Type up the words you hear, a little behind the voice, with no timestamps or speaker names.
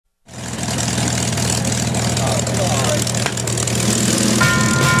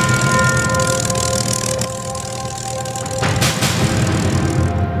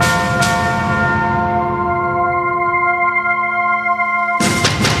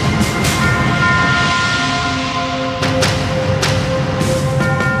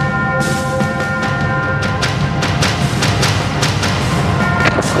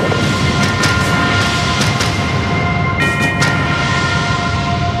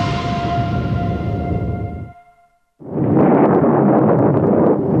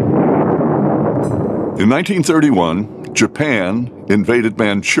In 1931, Japan invaded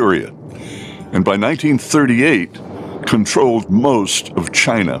Manchuria, and by 1938, controlled most of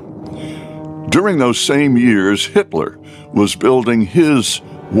China. During those same years, Hitler was building his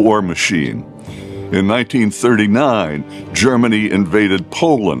war machine. In 1939, Germany invaded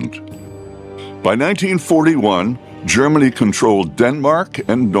Poland. By 1941, Germany controlled Denmark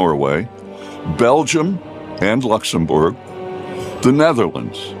and Norway, Belgium and Luxembourg, the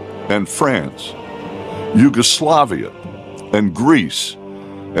Netherlands and France, Yugoslavia and Greece,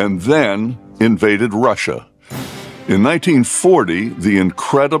 and then invaded Russia. In 1940, the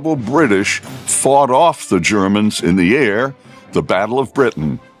incredible British fought off the Germans in the air, the Battle of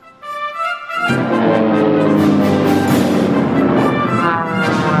Britain.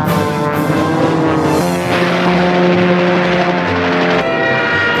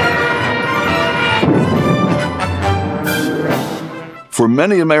 For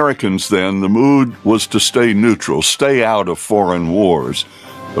many Americans then, the mood was to stay neutral, stay out of foreign wars.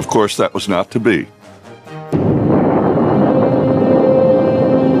 Of course, that was not to be.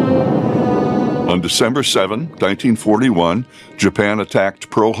 On December 7, 1941, Japan attacked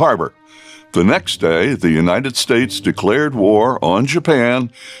Pearl Harbor. The next day, the United States declared war on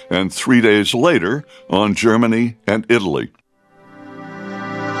Japan, and 3 days later, on Germany and Italy.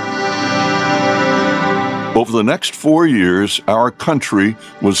 Over the next 4 years, our country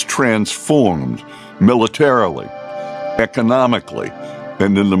was transformed militarily, economically,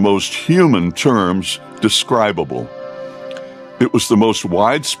 and in the most human terms describable. It was the most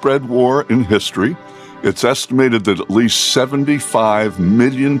widespread war in history. It's estimated that at least 75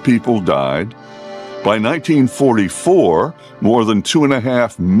 million people died. By 1944, more than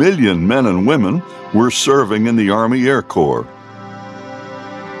 2.5 million men and women were serving in the Army Air Corps.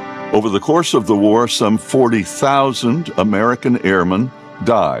 Over the course of the war, some 40,000 American airmen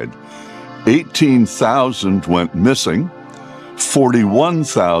died. 18,000 went missing.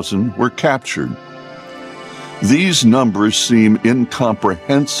 41,000 were captured. These numbers seem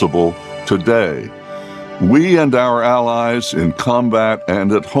incomprehensible today. We and our allies in combat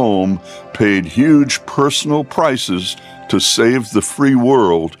and at home paid huge personal prices to save the free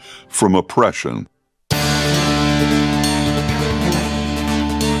world from oppression.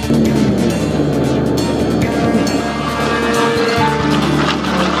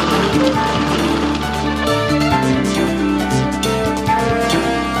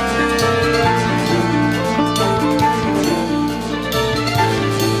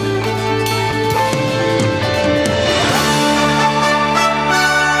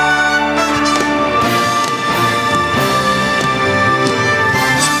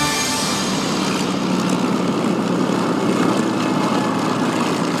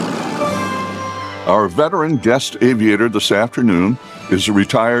 Our veteran guest aviator this afternoon is a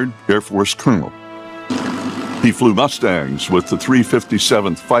retired Air Force colonel. He flew Mustangs with the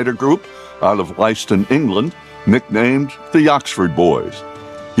 357th Fighter Group out of Leiston, England, nicknamed the Oxford Boys.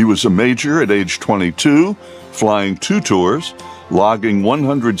 He was a major at age 22, flying 2 tours, logging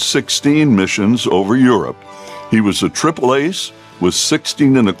 116 missions over Europe. He was a Triple Ace with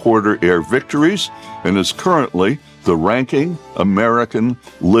 16 1/4 air victories and is currently the ranking American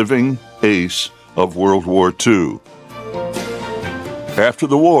living ace of World War II. After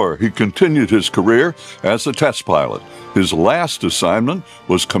the war, he continued his career as a test pilot. His last assignment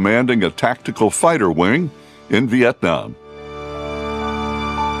was commanding a tactical fighter wing in Vietnam.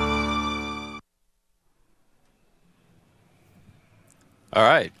 All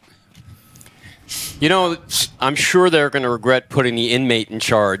right. You know, I'm sure they're going to regret putting the inmate in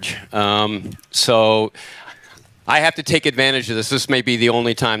charge. So I have to take advantage of this. This may be the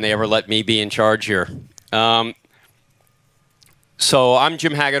only time they ever let me be in charge here. So I'm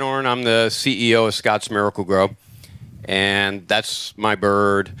Jim Hagedorn. I'm the CEO of Scott's Miracle-Gro, and that's my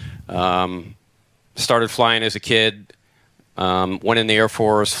bird. Started flying as a kid, went in the Air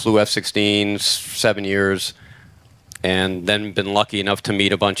Force, flew F-16s 7 years, and then been lucky enough to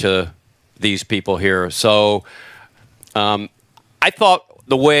meet a bunch of these people here. So I thought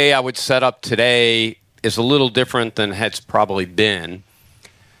the way I would set up today is a little different than it's probably been.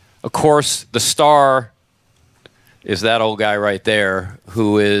 Of course, the star is that old guy right there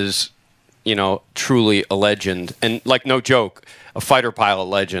who is, you know, truly a legend. And like, no joke, a fighter pilot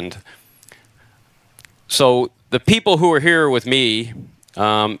legend. So the people who are here with me,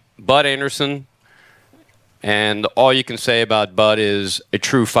 Bud Anderson, and all you can say about Bud is a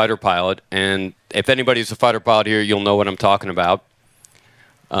true fighter pilot. And if anybody's a fighter pilot here, you'll know what I'm talking about.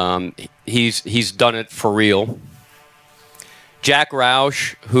 He's done it for real. Jack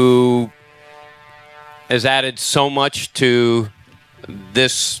Roush, who has added so much to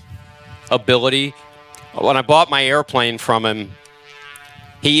this ability. when I bought my airplane from him,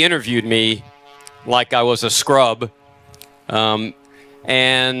 he interviewed me like I was a scrub.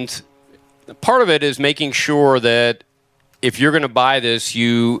 And part of it is making sure that if you're going to buy this,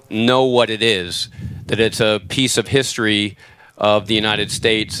 you know what it is, that it's a piece of history of the United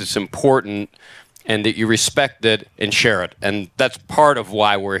States. It's important, and that you respect it and share it. And that's part of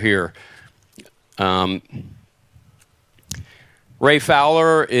why we're here. Ray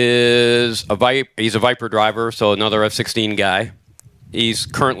Fowler is he's a Viper driver, so another F-16 guy. He's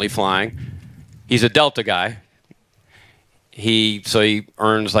currently flying. He's a Delta guy. So he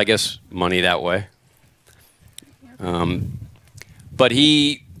earns, I guess, money that way. But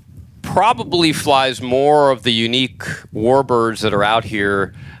he probably flies more of the unique warbirds that are out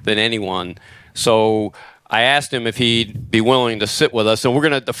here than anyone. So I asked him if he'd be willing to sit with us. And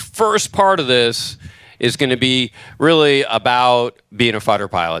the first part of this is going to be really about being a fighter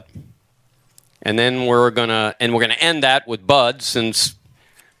pilot. And then we're going to end that with Bud, since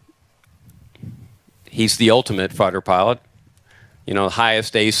he's the ultimate fighter pilot, you know, the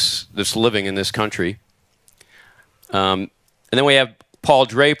highest ace that's living in this country. And then we have Paul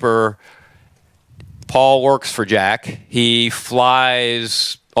Draper. Paul works for Jack. He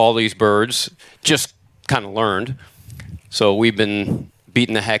flies all these birds, just kind of learned. So we've been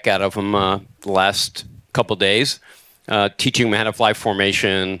beating the heck out of him the last couple days, teaching him how to fly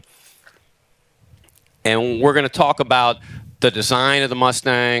formation. And we're going to talk about the design of the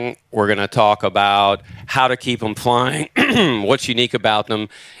Mustang. We're going to talk about how to keep them flying, what's unique about them.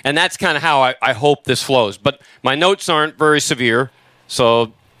 And that's kind of how I hope this flows. But my notes aren't very severe,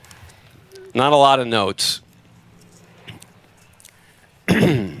 so not a lot of notes.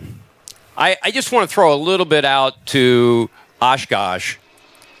 I just want to throw a little bit out to Oshkosh.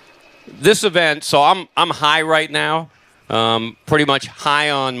 This event, so I'm high right now, pretty much high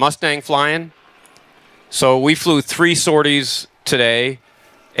on Mustang flying. So we flew 3 sorties today,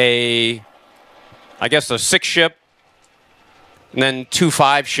 I guess a 6-ship, and then 2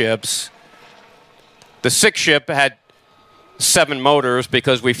 5-ships. The 6-ship had 7 motors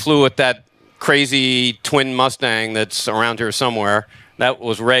because we flew with that crazy twin Mustang that's around here somewhere.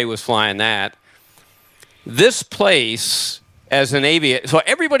 Ray was flying that. This place, as an aviator, so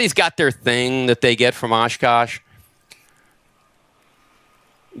everybody's got their thing that they get from Oshkosh.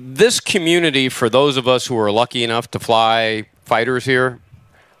 This community, for those of us who are lucky enough to fly fighters here,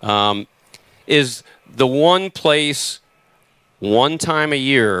 is the one place, one time a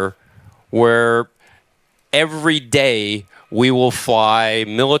year, where every day we will fly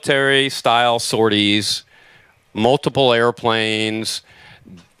military-style sorties, multiple airplanes,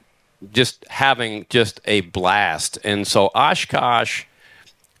 just having just a blast. And so Oshkosh,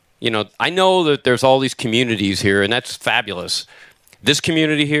 you know, I know that there's all these communities here, and that's fabulous. This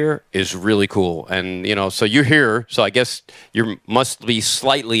community here is really cool. And, you know, so you're here, so I guess you must be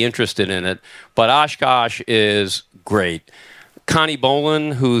slightly interested in it. But Oshkosh is great. Connie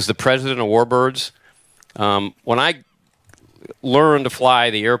Bolin, who's the president of Warbirds, when I learned to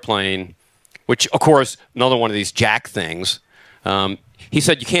fly the airplane, which, of course, another one of these Jack things, he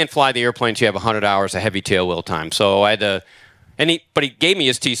said you can't fly the airplane until you have 100 hours of heavy tailwheel time. So I had to, but he gave me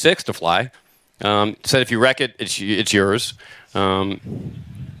his T6 to fly. Said if you wreck it, it's yours.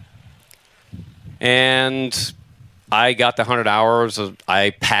 And I got the 100 hours. I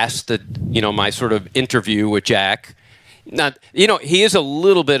passed my sort of interview with Jack. Not, he is a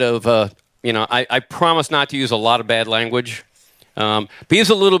little bit of a, I promise not to use a lot of bad language. But he's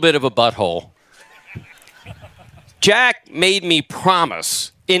a little bit of a butthole. Jack made me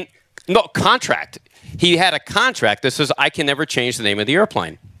promise contract. He had a contract that says I can never change the name of the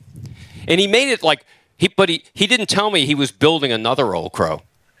airplane. And he made it like, but he didn't tell me he was building another old crow.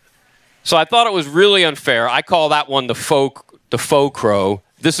 So I thought it was really unfair. I call that one the faux crow.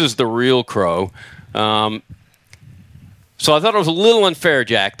 This is the real crow. So I thought it was a little unfair,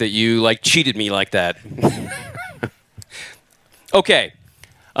 Jack, that you cheated me like that. Okay.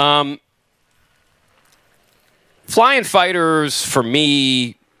 Flying fighters, for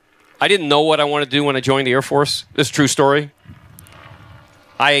me, I didn't know what I wanted to do when I joined the Air Force. This is a true story.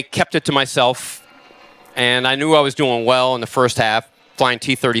 I kept it to myself, and I knew I was doing well in the first half, flying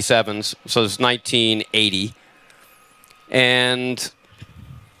T-37s, so it was 1980. And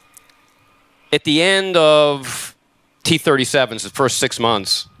at the end of T-37s, the first 6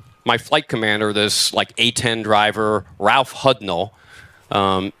 months, my flight commander, this A-10 driver, Ralph Hudnall,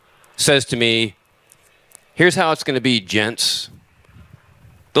 says to me, here's how it's going to be, gents.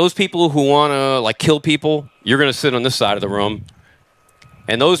 Those people who want to kill people, you're going to sit on this side of the room.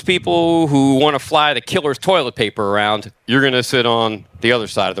 And those people who want to fly the killer's toilet paper around, you're going to sit on the other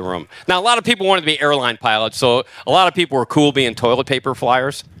side of the room. Now, a lot of people wanted to be airline pilots, so a lot of people were cool being toilet paper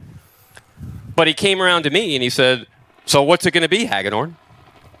flyers. But he came around to me and he said, so what's it going to be, Hagedorn?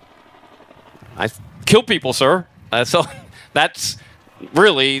 I kill people, sir. So that's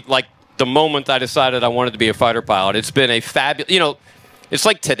really like the moment I decided I wanted to be a fighter pilot. It's been a fabulous, you know, it's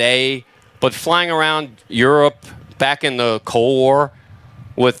like today, but flying around Europe back in the Cold War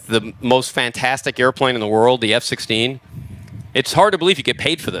with the most fantastic airplane in the world, the F-16, it's hard to believe you get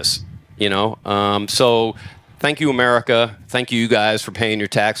paid for this, you know. So thank you, America. Thank you guys for paying your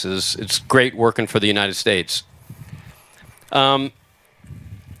taxes. It's great working for the United States.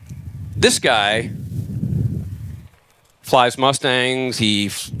 This guy flies Mustangs. He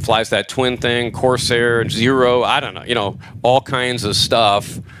flies that twin thing, Corsair, Zero. I don't know, you know, all kinds of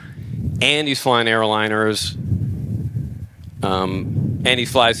stuff. And he's flying airliners. And he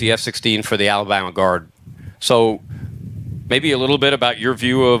flies the F-16 for the Alabama Guard. So maybe a little bit about your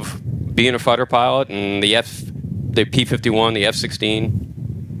view of being a fighter pilot and the P51, the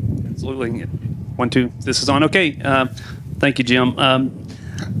F-16. Absolutely. 1, 2. This is on. Okay. Thank you, Jim.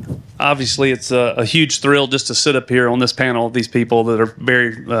 Obviously, it's a huge thrill just to sit up here on this panel of these people that are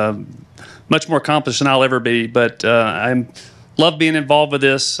very much more accomplished than I'll ever be. But I love being involved with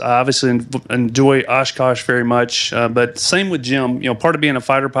this. I obviously enjoy Oshkosh very much. But same with Jim. You know, part of being a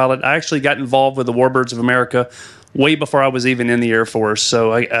fighter pilot, I actually got involved with the Warbirds of America way before I was even in the Air Force.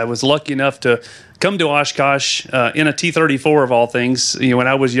 So I was lucky enough to come to Oshkosh in a T-34 of all things, you know, when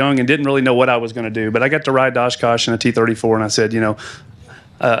I was young and didn't really know what I was going to do. But I got to ride to Oshkosh in a T-34, and I said, you know,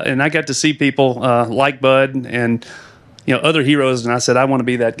 and I got to see people like Bud and, you know, other heroes, and I said, I want to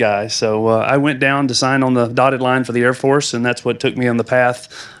be that guy. So I went down to sign on the dotted line for the Air Force, and that's what took me on the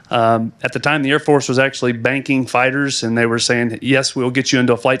path. At the time, the Air Force was actually banking fighters, and they were saying, yes, we'll get you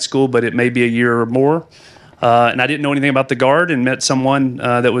into a flight school, but it may be a year or more. And I didn't know anything about the Guard, and met someone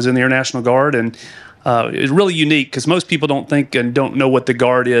that was in the Air National Guard, and it was really unique because most people don't think and don't know what the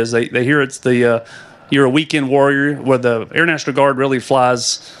Guard is. They hear it's the you're a weekend warrior, where the Air National Guard really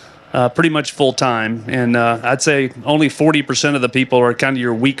flies pretty much full time. And I'd say only 40% of the people are kind of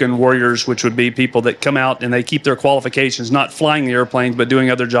your weekend warriors, which would be people that come out and they keep their qualifications, not flying the airplanes, but doing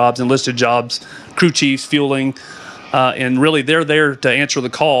other jobs, enlisted jobs, crew chiefs, fueling. And really, they're there to answer the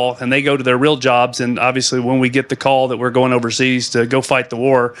call, and they go to their real jobs. And obviously, when we get the call that we're going overseas to go fight the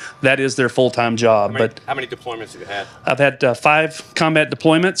war, that is their full-time job. How many deployments have you had? I've had 5 combat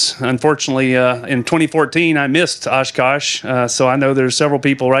deployments. Unfortunately, in 2014, I missed Oshkosh. So I know there's several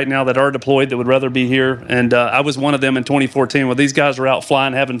people right now that are deployed that would rather be here. And I was one of them in 2014. While these guys were out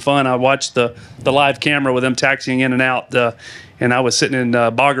flying, having fun, I watched the live camera with them taxiing in and out. And I was sitting in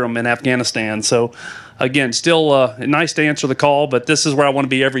Bagram in Afghanistan. So again, still nice to answer the call, but this is where I want to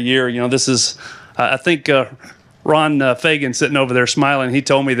be every year. You know, this is, I think Ron Fagan sitting over there smiling, he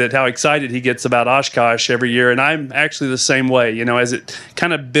told me that how excited he gets about Oshkosh every year, and I'm actually the same way, you know, as it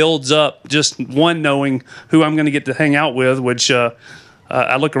kind of builds up, just one, knowing who I'm going to get to hang out with, which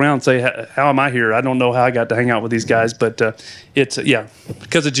I look around and say, how am I here? I don't know how I got to hang out with these guys, but it's, yeah,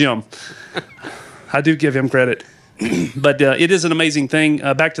 because of Jim. I do give him credit. But it is an amazing thing.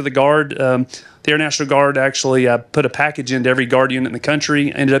 Back to the Guard. The Air National Guard actually put a package into every Guard unit in the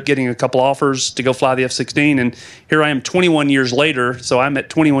country. I ended up getting a couple offers to go fly the F-16, and here I am 21 years later. So I'm at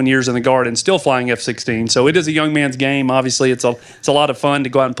 21 years in the Guard and still flying F-16. So it is a young man's game. Obviously, it's a lot of fun to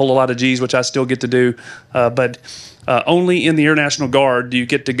go out and pull a lot of G's, which I still get to do. But only in the Air National Guard do you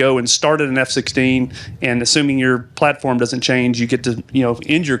get to go and start at an F-16, and assuming your platform doesn't change, you get to, you know,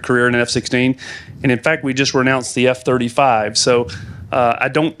 end your career in an F-16. And in fact, we just announced the F-35. So I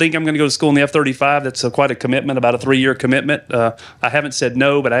don't think I'm going to go to school in the F-35. That's quite a commitment, about a 3-year commitment. I haven't said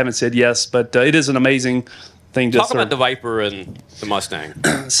no, but I haven't said yes. But it is an amazing thing. Talk about the Viper and the Mustang.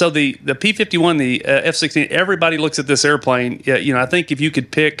 So the P-51, the F-16, everybody looks at this airplane. You know, I think if you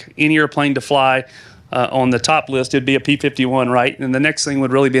could pick any airplane to fly, on the top list, it'd be a P-51, right? And the next thing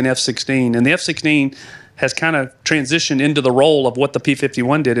would really be an F-16. And the F-16 has kind of transitioned into the role of what the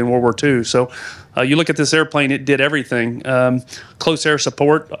P-51 did in World War II. So you look at this airplane, it did everything. Close air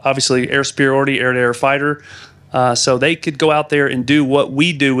support, obviously air superiority, air-to-air fighter. So they could go out there and do what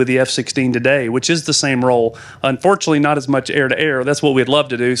we do with the F-16 today, which is the same role. Unfortunately, not as much air-to-air. That's what we'd love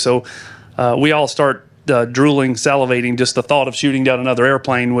to do. So we all start drooling, salivating, just the thought of shooting down another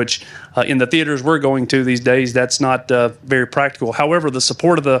airplane, which in the theaters we're going to these days, that's not very practical. However, the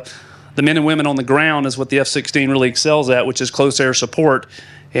support of the men and women on the ground is what the F-16 really excels at, which is close air support.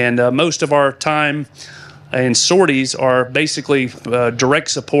 And most of our time and sorties are basically direct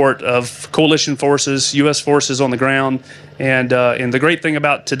support of coalition forces, U.S. forces on the ground. And the great thing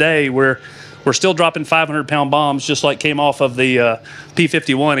about today, we're still dropping 500-pound bombs, just like came off of the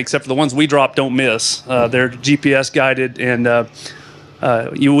P51, except for the ones we drop don't miss. They're GPS guided, and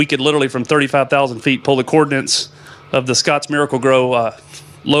we could literally from 35,000 feet pull the coordinates of the Scott's Miracle-Gro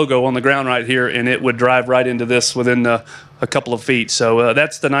logo on the ground right here, and it would drive right into this within a couple of feet. So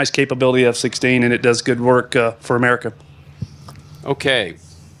that's the nice capability of F-16, and it does good work for America. Okay.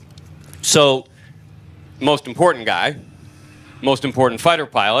 So, most important guy, most important fighter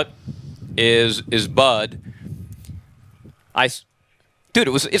pilot is Bud. Dude,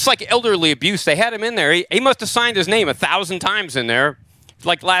 it's like elderly abuse. They had him in there. He must have signed his name 1,000 times in there,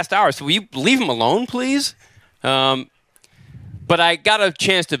 like last hour. So will you leave him alone, please? But I got a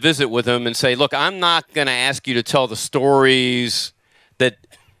chance to visit with him and say, look, I'm not going to ask you to tell the stories that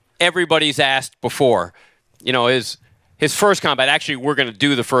everybody's asked before. You know, his first combat, actually, we're going to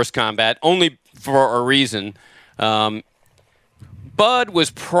do the first combat, only for a reason. Bud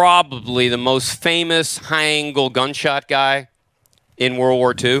was probably the most famous high-angle gunshot guy in World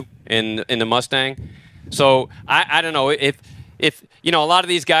War II in the Mustang. So I don't know if you know, a lot of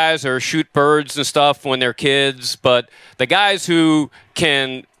these guys are shoot birds and stuff when they're kids, but the guys who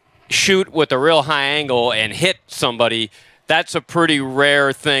can shoot with a real high angle and hit somebody, that's a pretty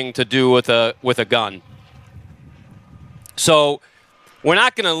rare thing to do with a gun. So we're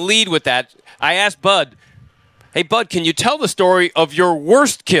not going to lead with that. I asked Bud, hey, Bud, can you tell the story of your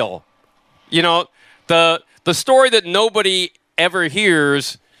worst kill? You know, the story that nobody ever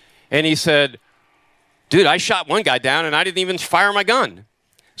hears. And he said, dude, I shot one guy down and I didn't even fire my gun.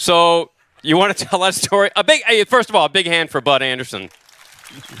 So you want to tell that story? First of all, a big hand for Bud Anderson.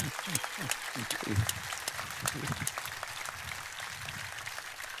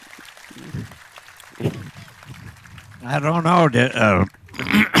 I don't know.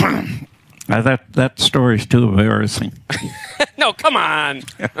 That story's too embarrassing. No, come on.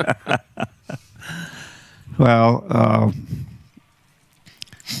 Well,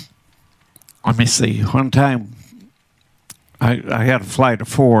 let me see. One time, I had a flight of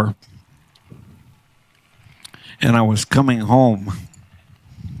 4, and I was coming home,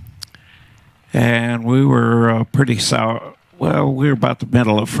 and we were pretty sour. Well, we were about the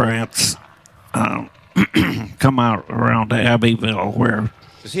middle of France. Come out around Abbeville, where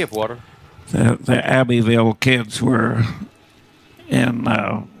does he have water? The Abbeville kids were in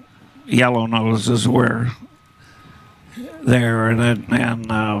Yellow Noses were there, and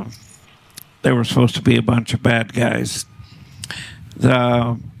they were supposed to be a bunch of bad guys.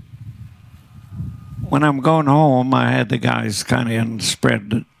 When I'm going home, I had the guys kind of in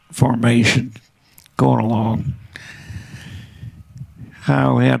spread formation going along.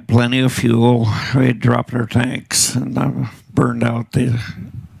 We had plenty of fuel. We had dropped our tanks and burned out the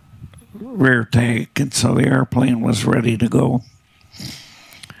rear tank, and so the airplane was ready to go.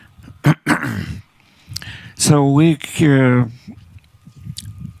 So we're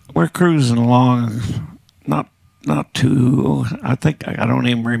cruising along, not too, I don't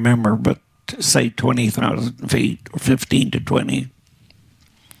even remember, but say 20,000 feet or 15 to 20.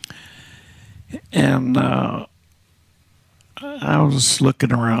 And I was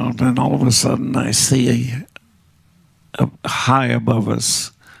looking around, and all of a sudden I see high above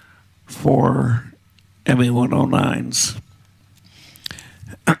us 4 ME-109s.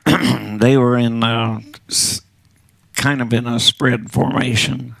 They were in kind of in a spread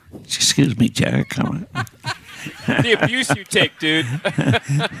formation. Excuse me, Jack. The abuse you take, dude.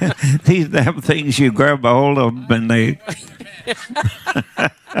 These damn things, you grab a hold of them and they...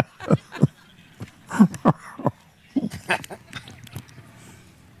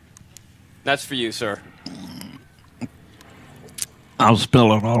 That's for you, sir. I'll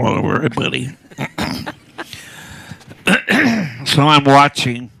spill it all over everybody. So I'm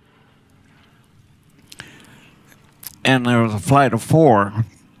watching, and there was a flight of 4,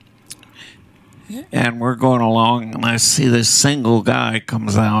 and we're going along, and I see this single guy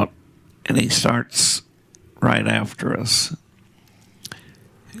comes out, and he starts right after us.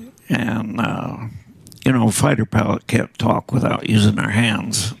 And, you know, a fighter pilot can't talk without using their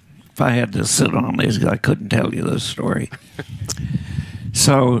hands. If I had to sit on these, I couldn't tell you this story.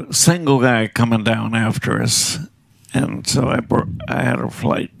 So, single guy coming down after us. And so I had a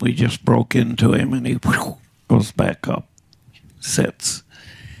flight. We just broke into him, and he goes back up, sits.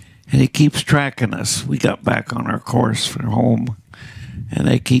 And he keeps tracking us. We got back on our course for home, and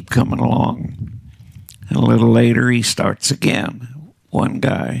they keep coming along. And a little later, he starts again. One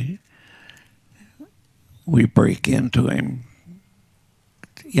guy. We break into him,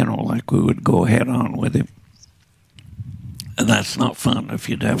 you know, like we would go head on with him. And that's not fun if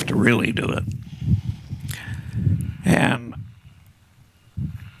you'd have to really do it. And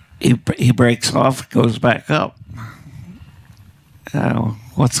he breaks off, goes back up.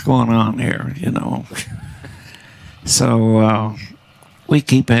 What's going on here, you know? So we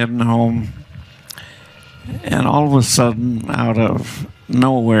keep heading home, and all of a sudden, out of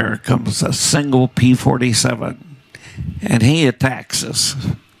nowhere comes a single P47, and he attacks us.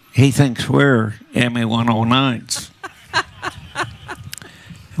 He thinks we're ME-109s.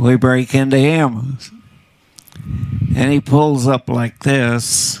 We break into him, and he pulls up like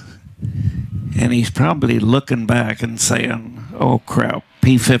this, and he's probably looking back and saying, "Oh crap,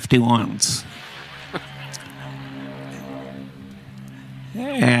 P51s."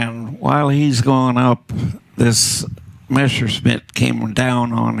 And while he's going up, this Messerschmitt came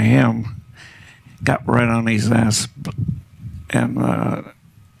down on him, got right on his ass, and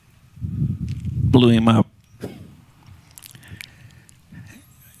blew him up.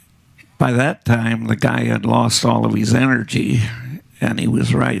 By that time, the guy had lost all of his energy, and he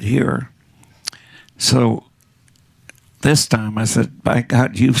was right here. So this time I said, "By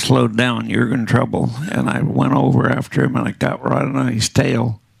God, you've slowed down. You're in trouble." And I went over after him, and I got right on his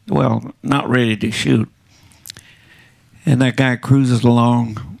tail. Well, not ready to shoot. And that guy cruises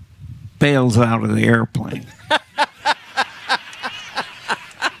along, bails out of the airplane.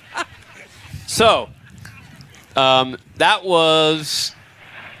 So, that was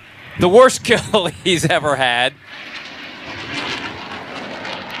the worst kill he's ever had.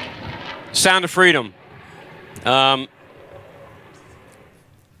 Sound of freedom. But,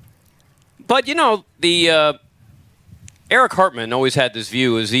 you know, the Eric Hartman always had this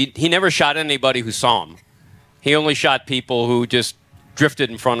view, is he never shot anybody who saw him. He only shot people who just drifted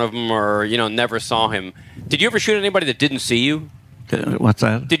in front of him or, you know, never saw him. Did you ever shoot anybody that didn't see you? What's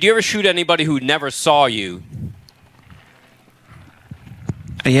that? Did you ever shoot anybody who never saw you?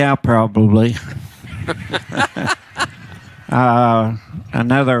 Yeah, probably.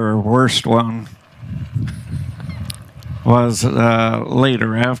 Another worst one was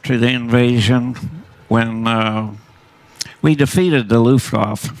later, after the invasion, when we defeated the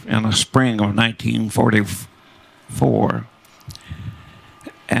Luftwaffe in the spring of 1944.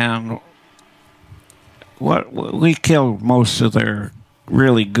 And we killed most of their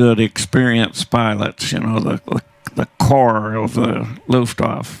really good, experienced pilots. You know, the core of the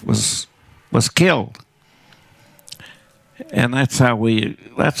Luftwaffe was killed, and that's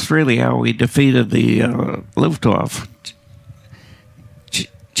really how we defeated the Luftwaffe.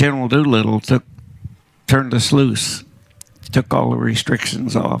 General Doolittle turned us loose, took all the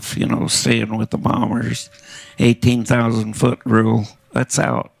restrictions off. You know, staying with the bombers, 18,000-foot rule. That's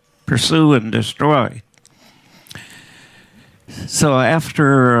out. Pursue and destroy. So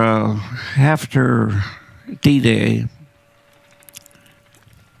after D-Day,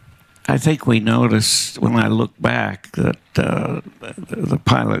 I think we noticed, when I look back, that the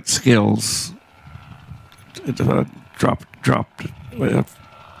pilot skills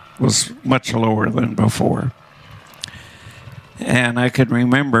was much lower than before. And I could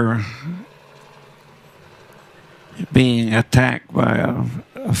remember being attacked by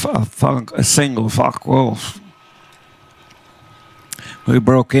a single Focke-Wulf. We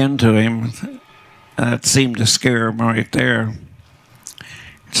broke into him. That seemed to scare him right there.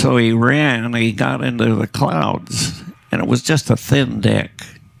 So he ran, he got into the clouds, and it was just a thin deck.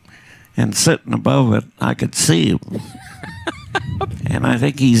 And sitting above it, I could see him. And I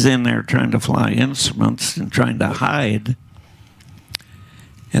think he's in there trying to fly instruments and trying to hide.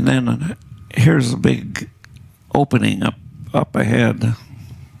 And then here's a big opening up ahead.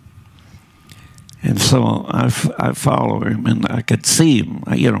 And so I followed him, and I could see him,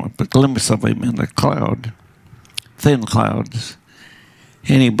 you know, a glimpse of him in the cloud, thin clouds.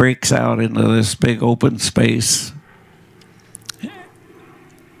 And he breaks out into this big open space.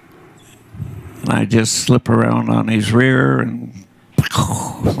 And I just slip around on his rear and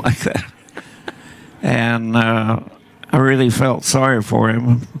like that. And I really felt sorry for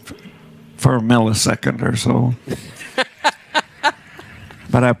him for a millisecond or so.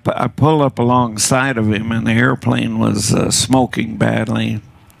 But I pulled up alongside of him, and the airplane was smoking badly.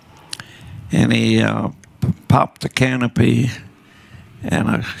 And he popped the canopy, and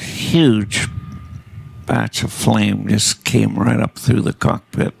a huge batch of flame just came right up through the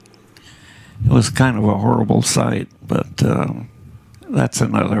cockpit. It was kind of a horrible sight, but that's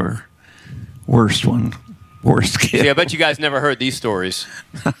another worst one. Worst kill. See, I bet you guys never heard these stories.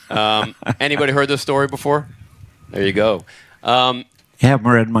 Anybody heard this story before? There you go. You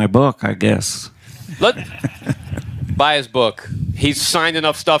haven't read my book, I guess. Buy his book. He's signed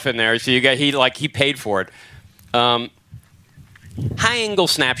enough stuff in there, so he paid for it. high-angle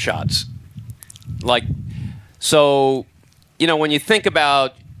snapshots. Like, so, you know, when you think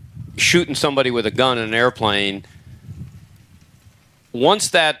about shooting somebody with a gun in an airplane, once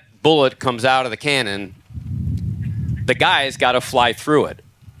that bullet comes out of the cannon, the guy's got to fly through it.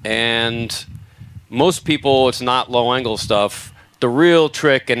 And most people, it's not low-angle stuff. The real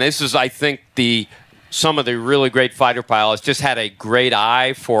trick, and this is, I think, some of the really great fighter pilots just had a great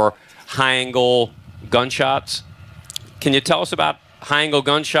eye for high-angle gunshots. Can you tell us about high-angle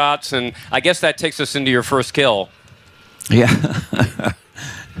gunshots? And I guess that takes us into your first kill. Yeah.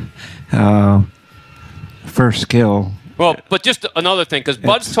 First kill. Well, but just another thing, because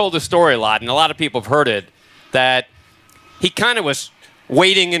Bud's told the story a lot, and a lot of people have heard it, that he kind of was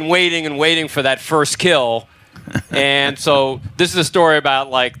waiting and waiting and waiting for that first kill. And so this is a story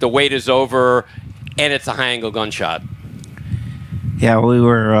about, like, the wait is over, and it's a high-angle gunshot. Yeah, we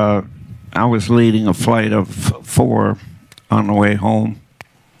were, I was leading a flight of 4 on the way home.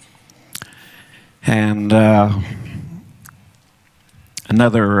 And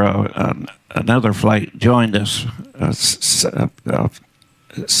another flight joined us,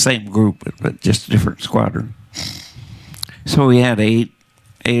 same group, but just a different squadron. So we had eight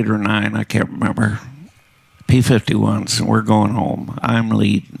or nine, I can't remember, P51s, and we're going home. I'm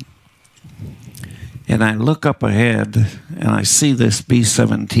leading. And I look up ahead, and I see this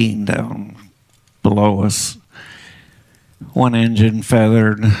B-17 down below us. One engine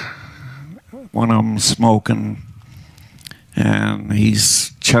feathered, one of them smoking, and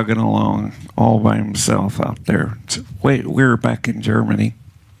he's chugging along all by himself out there. Wait, we're back in Germany.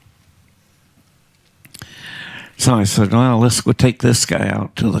 So I said, well, let's go take this guy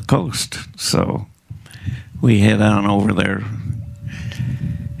out to the coast. So we head on over there.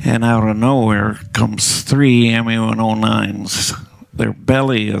 And out of nowhere comes 3 ME-109s. Their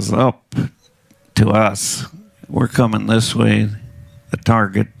belly is up to us. We're coming this way. The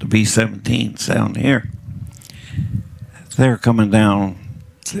target, the B-17's down here. They're coming down,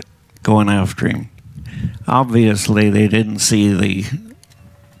 going after him. Obviously, they didn't see the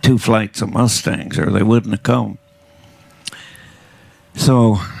 2 flights of Mustangs, or they wouldn't have come.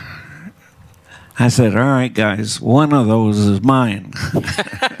 So I said, all right, guys, one of those is mine.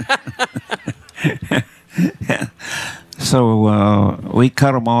 So we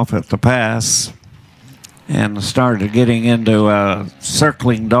cut them off at the pass and started getting into a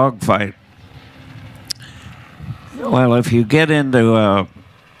circling dogfight. Well, if you get into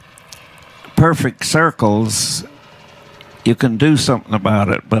perfect circles, you can do something about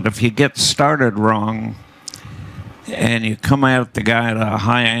it. But if you get started wrong and you come at the guy at a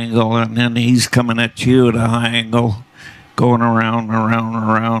high angle and then he's coming at you at a high angle, going around and around and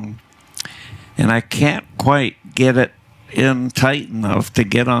around, and I can't quite get it in tight enough to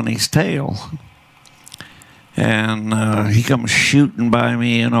get on his tail. And he comes shooting by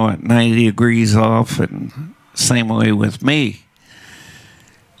me, you know, at 90 degrees off, and same way with me.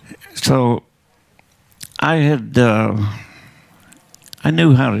 So I had, I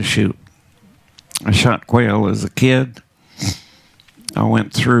knew how to shoot. I shot quail as a kid. I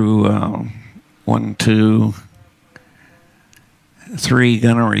went through 1, 2, 3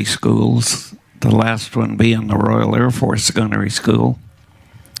 gunnery schools, the last one being the Royal Air Force Gunnery School.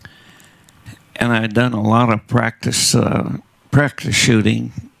 And I'd done a lot of practice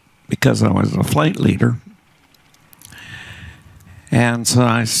shooting because I was a flight leader. And so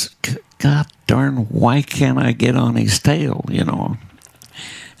I said, God darn, why can't I get on his tail, you know?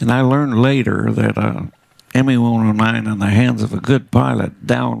 And I learned later that ME-109 in the hands of a good pilot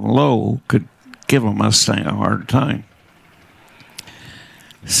down low could give a Mustang a hard time.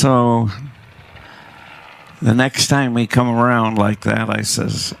 So the next time we come around like that, I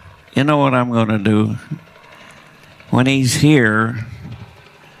says, you know what I'm going to do? When he's here,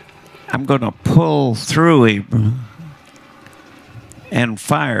 I'm going to pull through him and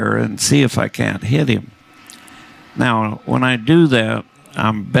fire and see if I can't hit him. Now, when I do that,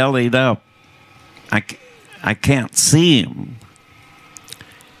 I'm bellied up. I can't see him.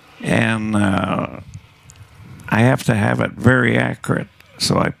 And I have to have it very accurate.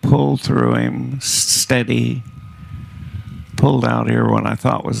 So I pulled through him, steady, pulled out here what I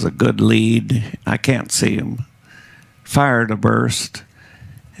thought was a good lead. I can't see him. Fired a burst,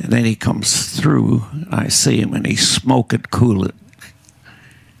 and then he comes through. I see him, and he's smoking cool it.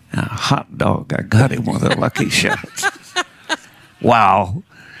 A hot dog. I got him with a lucky shot. Wow.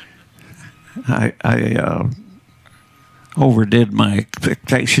 I overdid my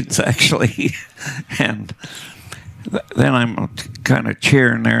expectations, actually. And then I'm kind of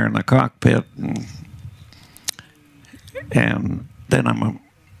cheering there in the cockpit, and then I'm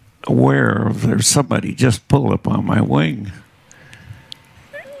aware of there's somebody just pulled up on my wing.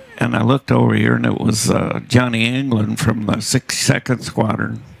 and I looked over here, and it was Johnny England from the 62nd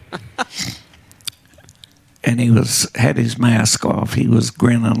Squadron. And he had his mask off. He was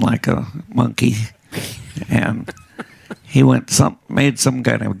grinning like a monkey. And he made some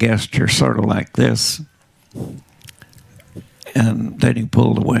kind of gesture, sort of like this. And then he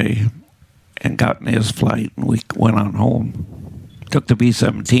pulled away and got in his flight, and we went on home. Took the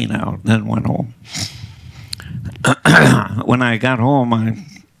B-17 out, and then went home. When I got home,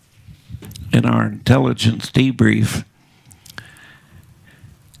 in our intelligence debrief,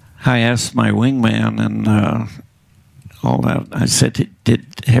 I asked my wingman and all that. I said,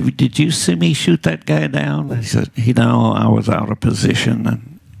 "Did you see me shoot that guy down?" He said, "No, I was out of position,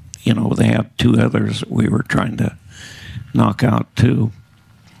 and they had two others we were trying to knock out too,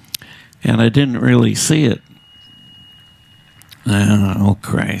 and I didn't really see it." Oh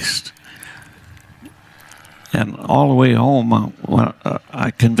Christ! And all the way home,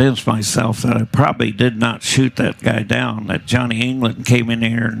 I convinced myself that I probably did not shoot that guy down, that Johnny England came in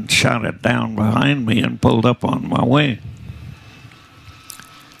here and shot it down behind me and pulled up on my way.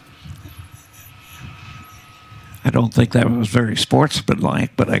 I don't think that was very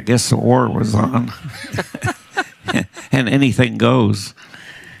sportsmanlike, but I guess the war was on. And anything goes.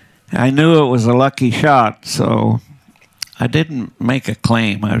 I knew it was a lucky shot, so I didn't make a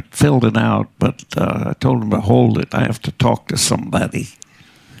claim. I filled it out, but I told him to hold it. I have to talk to somebody.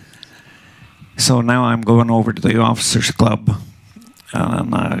 So now I'm going over to the officers' club,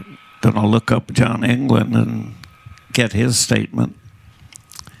 and I'm going to look up John England and get his statement.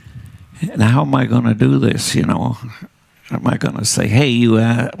 And how am I going to do this, Am I going to say, "Hey, you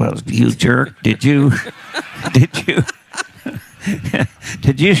jerk, did you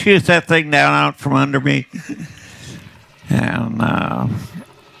did you shoot that thing down out from under me?" And I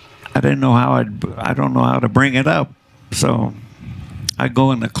didn't know how I don't know how to bring it up. So I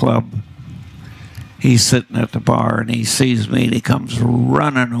go in the club. He's sitting at the bar, and he sees me, and he comes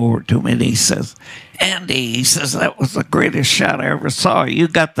running over to me, and he says, "Andy," he says, "that was the greatest shot I ever saw. You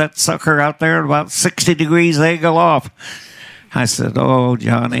got that sucker out there at about 60 degrees angle off." I said, "Oh,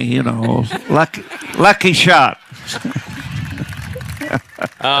 Johnny, lucky shot."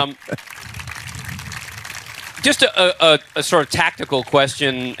 Just a sort of tactical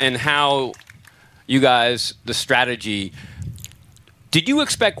question, and how you guys, the strategy, did you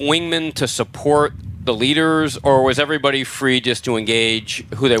expect wingmen to support the leaders, or was everybody free just to engage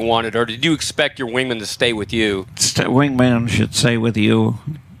who they wanted, or did you expect your wingmen to stay with you? Wingman should stay with you,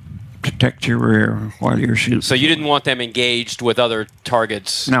 protect your rear while you're shooting. So you didn't want them engaged with other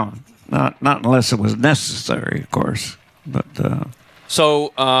targets? No, not unless it was necessary, of course. But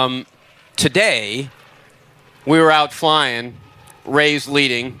so today we were out flying, Ray's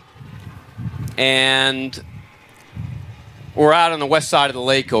leading, and we're out on the west side of the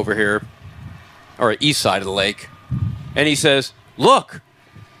lake over here, or east side of the lake, and he says, "Look,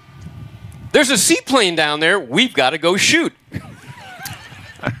 there's a seaplane down there. We've got to go shoot."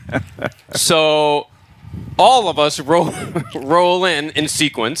 So all of us roll in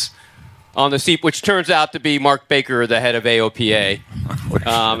sequence on the seat, which turns out to be Mark Baker, the head of AOPA.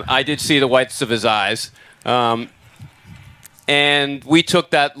 I did see the whites of his eyes. And we took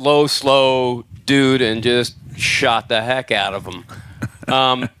that low, slow dude and just shot the heck out of him.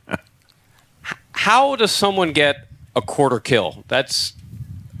 How does someone get a quarter kill? That's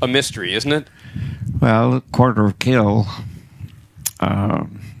a mystery, isn't it? Well, a quarter kill,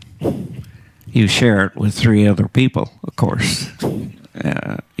 you share it with 3 other people, of course.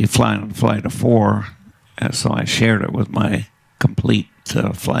 You fly on a flight of 4, so I shared it with my complete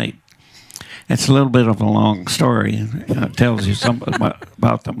flight. It's a little bit of a long story. It tells you something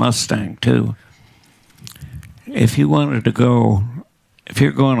about the Mustang, too. If you wanted to go, if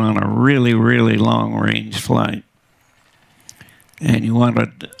you're going on a really, really long-range flight, and you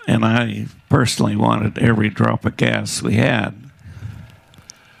wanted, and I personally wanted every drop of gas we had,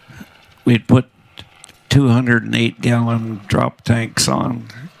 we'd put 208-gallon drop tanks on,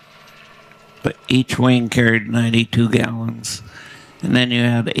 but each wing carried 92 gallons. And then you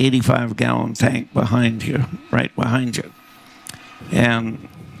had an 85-gallon tank behind you, right behind you. And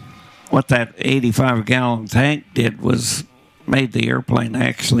what that 85-gallon tank did was made the airplane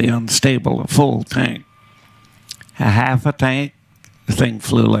actually unstable, a full tank. A half a tank, the thing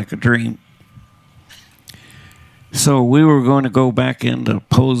flew like a dream. So we were going to go back into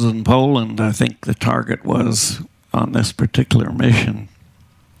Posen, Poland, I think the target was, on this particular mission.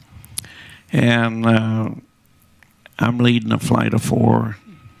 And I'm leading a flight of 4,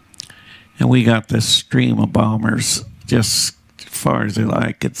 and we got this stream of bombers just as far as the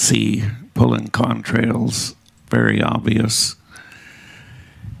eye could see, pulling contrails, very obvious.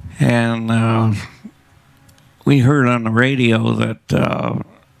 And we heard on the radio that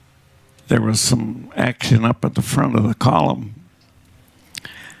there was some action up at the front of the column.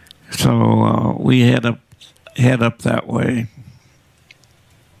 So we head up that way.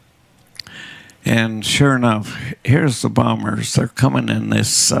 And sure enough, here's the bombers. They're coming in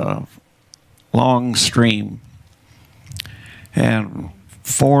this long stream. And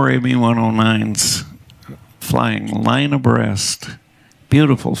 4 ME-109s flying line abreast,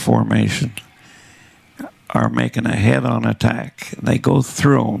 beautiful formation, are making a head-on attack. They go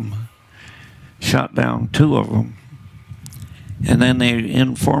through them, shot down 2 of them, and then they,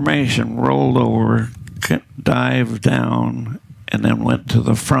 in formation, rolled over, dived down, and then went to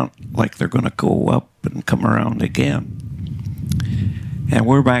the front like they're going to go up and come around again. And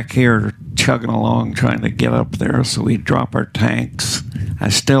we're back here chugging along trying to get up there, so we drop our tanks. I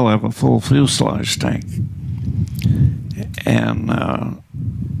still have a full fuselage tank. And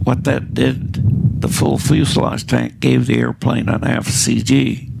what that did, the full fuselage tank gave the airplane an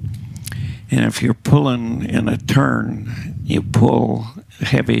FCG. And if you're pulling in a turn, you pull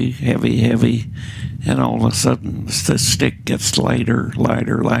heavy, heavy, heavy, and all of a sudden the stick gets lighter,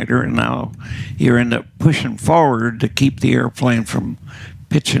 lighter, lighter, and now you end up pushing forward to keep the airplane from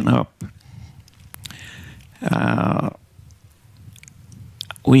pitching up.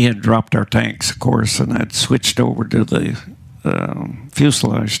 We had dropped our tanks, of course, and I'd switched over to the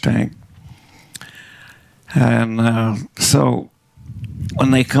fuselage tank. And so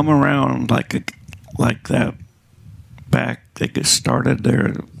when they come around like that back, they just started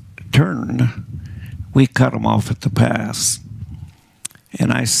their turn, we cut them off at the pass.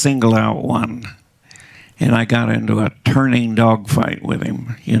 And I singled out one, and I got into a turning dogfight with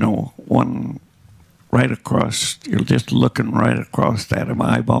him, you know, one right across, you're just looking right across at him,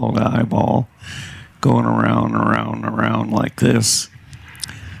 eyeball to eyeball, going around, around, around like this.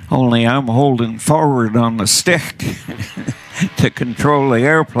 Only I'm holding forward on the stick to control the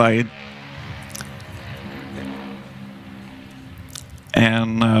airplane.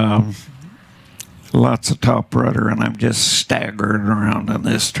 And lots of top rudder, and I'm just staggering around in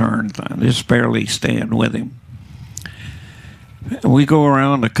this turn. I'm just barely staying with him. We go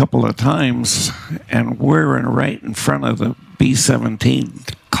around a couple of times, and we're right in front of the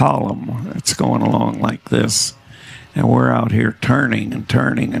B-17 column. It's going along like this. And we're out here turning and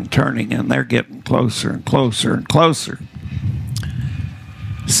turning and turning, and they're getting closer and closer and closer.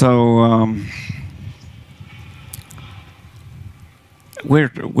 So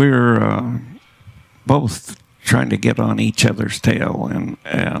we're both trying to get on each other's tail, and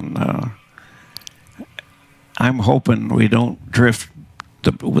I'm hoping we don't drift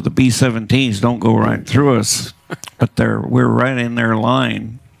with the B-17s, don't go right through us, but we're right in their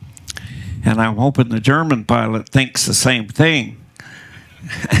line. And I'm hoping the German pilot thinks the same thing.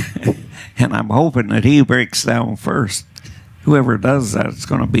 And I'm hoping that he breaks down first. Whoever does that is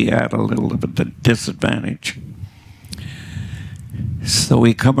going to be at a little bit of disadvantage. So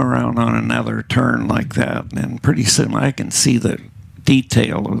we come around on another turn like that, and pretty soon I can see the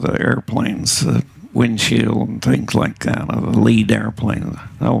detail of the airplane's windshield and things like that, of the lead airplane.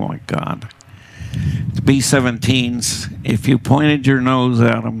 Oh my God. The B-17s, if you pointed your nose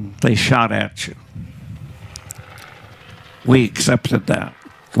at them, they shot at you. We accepted that.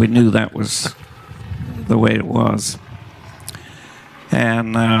 We knew that was the way it was.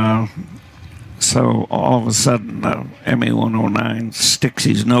 And so all of a sudden, ME-109 sticks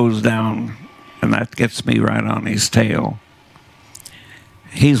his nose down, and that gets me right on his tail.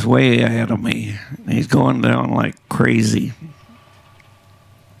 He's way ahead of me. He's going down like crazy.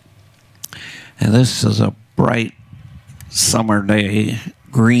 And this is a bright summer day,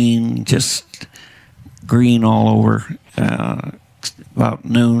 green, just green all over, about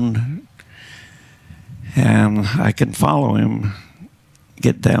noon. And I can follow him,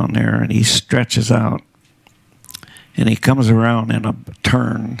 get down there, and he stretches out. And he comes around in a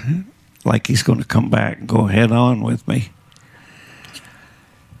turn, like he's going to come back and go head on with me.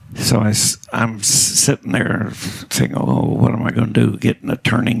 So I'm sitting there thinking, oh, what am I going to do? Get in a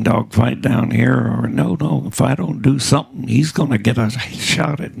turning dogfight down here? Or no, if I don't do something, he's going to get a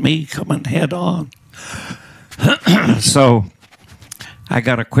shot at me coming head on. So I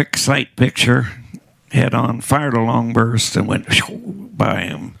got a quick sight picture, head on, fired a long burst, and went by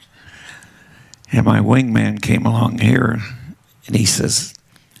him. And my wingman came along here, and he says,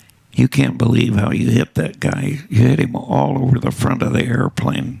 you can't believe how you hit that guy. You hit him all over the front of the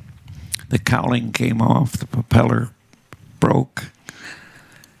airplane. The cowling came off, the propeller broke,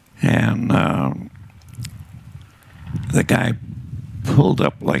 and the guy pulled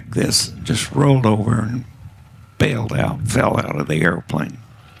up like this, just rolled over and bailed out, fell out of the airplane.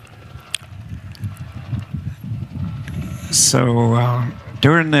 So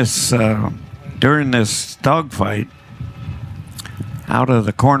during this dogfight, out of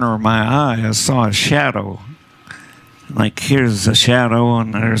the corner of my eye, I saw a shadow. Like, here's a shadow,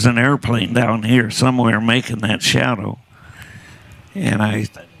 and there's an airplane down here somewhere making that shadow. And I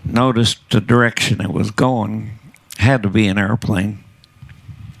noticed the direction it was going. Had to be an airplane.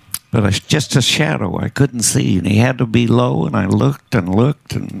 But it's just a shadow I couldn't see. And he had to be low, and I looked and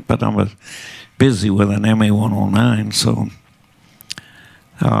looked, but I was busy with an MA-109, so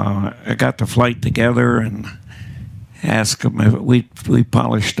I got the flight together and asked him if we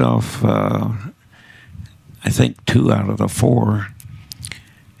polished off I think 2 out of the 4,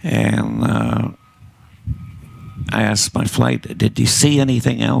 and I asked my flight, did you see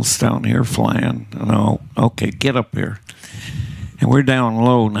anything else down here flying? No. Okay, get up here. And we're down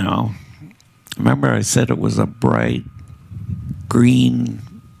low now. Remember I said it was a bright green,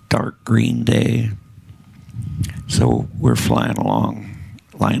 dark green day. So we're flying along,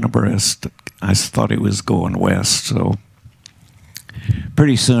 line abreast. I thought he was going west, so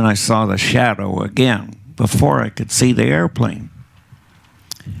pretty soon I saw the shadow again before I could see the airplane.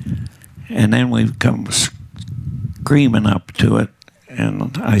 And then we come screaming up to it,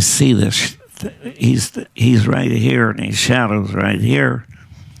 and I see this. He's right here, and his shadow's right here.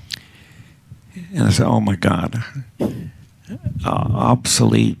 And I said, oh my God,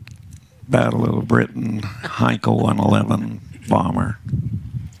 obsolete Battle of Britain Heinkel 111 bomber.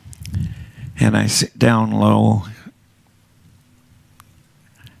 And I sit down low,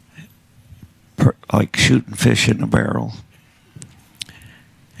 like shooting fish in a barrel.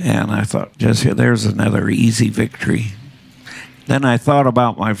 And I thought, just here, there's another easy victory. Then I thought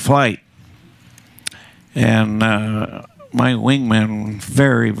about my flight. And my wingmen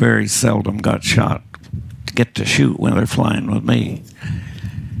very, very seldom got shot to get to shoot when they're flying with me.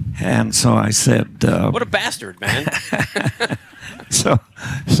 And so I said... what a bastard, man. So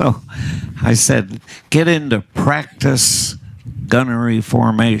I said, get into practice gunnery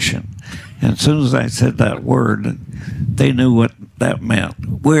formation. And as soon as I said that word, they knew what that meant.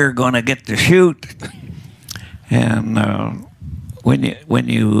 We're going to get to shoot. And when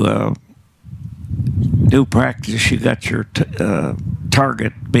you do practice, you got your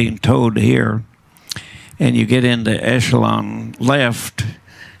target being towed here, and you get into echelon left.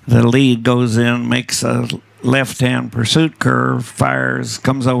 The lead goes in, makes a left-hand pursuit curve, fires,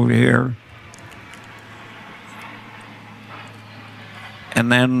 comes over here,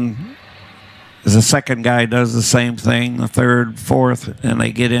 and then the second guy does the same thing, the third, fourth, and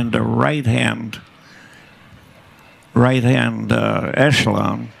they get into right-hand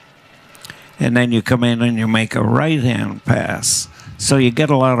echelon, and then you come in and you make a right-hand pass. So you get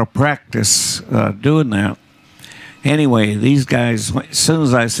a lot of practice doing that. Anyway, these guys, as soon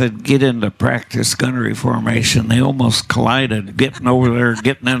as I said get into practice gunnery formation, they almost collided, getting over there,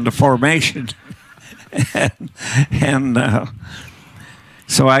 getting into formation. and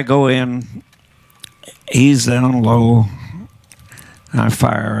so I go in, he's down low, I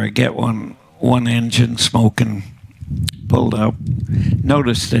fire, I get one engine smoking, pulled up,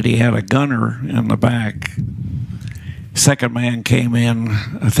 noticed that he had a gunner in the back. Second man came in,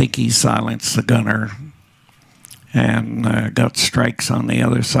 I think he silenced the gunner, and got strikes on the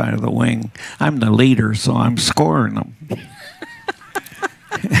other side of the wing. I'm the leader, so I'm scoring them.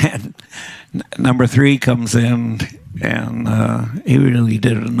 And number 3 comes in, and he really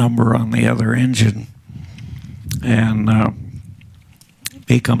did a number on the other engine. And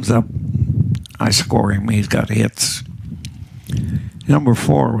he comes up, I score him, he's got hits. Number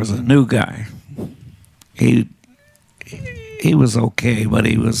 4 was a new guy. He was okay, but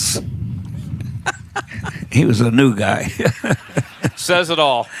he was a new guy. Says it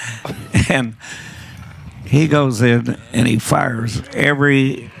all. And he goes in and he fires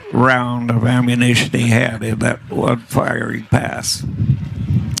every round of ammunition he had in that one firing pass.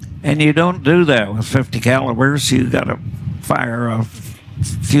 And you don't do that with 50 calibers. You got to fire a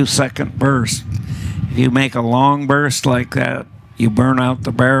few second burst. If you make a long burst like that, you burn out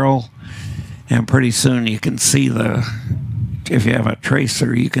the barrel, and pretty soon you can see if you have a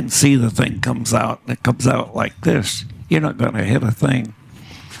tracer, you can see the thing comes out, and it comes out like this. You're not going to hit a thing.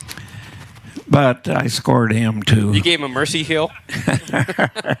 But I scored him too. You gave him a mercy kill?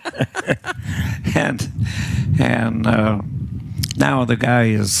 and now the guy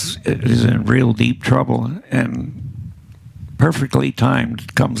is in real deep trouble, and perfectly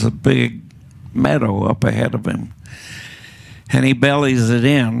timed comes a big meadow up ahead of him, and he bellies it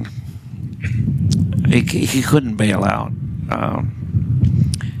in. He couldn't bail out.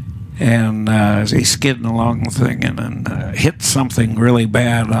 And he's skidding along the thing, and then hit something really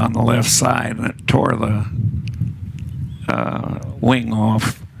bad on the left side, and it tore the wing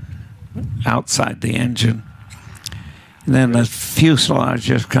off outside the engine. And then the fuselage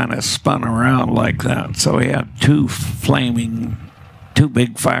just kind of spun around like that. So we had two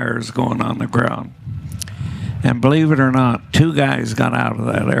big fires going on the ground. And believe it or not, 2 guys got out of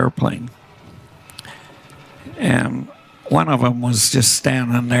that airplane. And one of them was just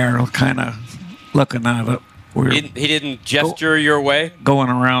standing there kind of looking at it. He didn't gesture your way? Going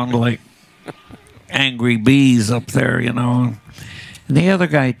around like angry bees up there, you know. And the other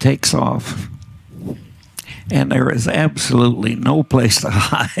guy takes off. And there is absolutely no place to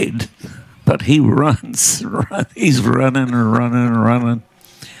hide. But he runs. He's running and running and running.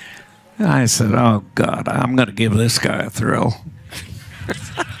 I said, oh, God, I'm going to give this guy a thrill.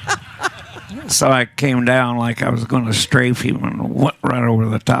 So I came down like I was going to strafe him and went right over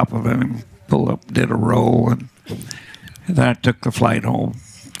the top of him, pulled up, did a roll, and that took the flight home.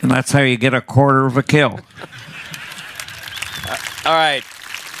 And that's how you get a quarter of a kill. All right.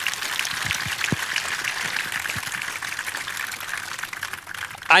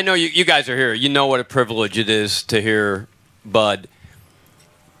 I know you guys are here. You know what a privilege it is to hear Bud.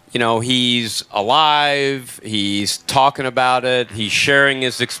 You know, he's alive, he's talking about it, he's sharing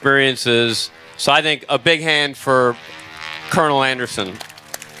his experiences. So I think a big hand for Colonel Anderson.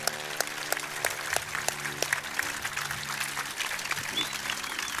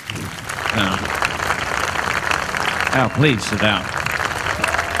 Now, please sit down.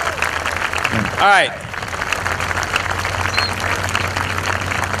 All right.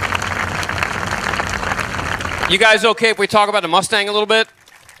 You guys okay if we talk about the Mustang a little bit?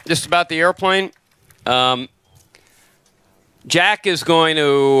 Just about the airplane. Jack is going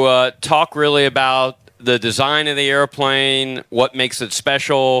to talk really about the design of the airplane, what makes it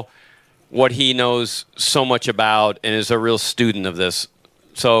special, what he knows so much about, and is a real student of this.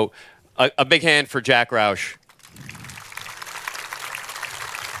 So a big hand for Jack Roush.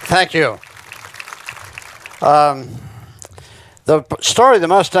 Thank you. The story of the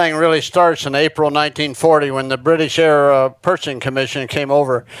Mustang really starts in April 1940 when the British Air Purchasing Commission came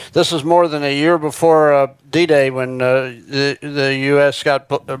over. This is more than a year before D-Day when the U.S. got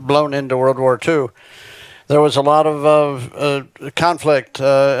blown into World War II. There was a lot of conflict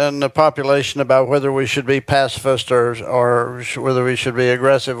in the population about whether we should be pacifist or whether we should be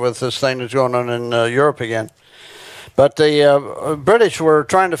aggressive with this thing that's going on in Europe again. But the British were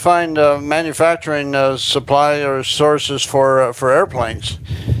trying to find manufacturing supply or sources for airplanes.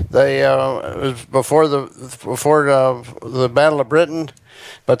 They it was before the Battle of Britain,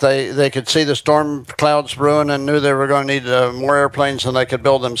 but they could see the storm clouds brewing and knew they were going to need more airplanes than they could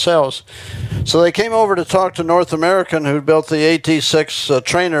build themselves. So they came over to talk to North American, who built the AT-6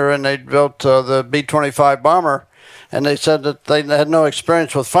 trainer, and they built the B-25 bomber. And they said that they had no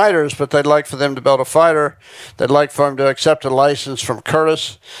experience with fighters, but they'd like for them to build a fighter. They'd like for them to accept a license from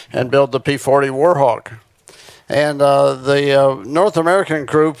Curtiss and build the P-40 Warhawk. And the North American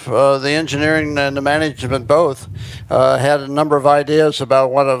group, the engineering and the management both, had a number of ideas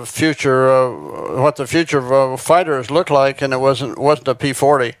about what the future of fighters looked like, and it wasn't a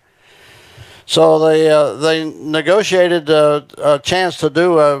P-40. So they negotiated a chance to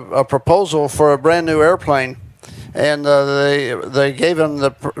do a proposal for a brand new airplane. And they gave him, the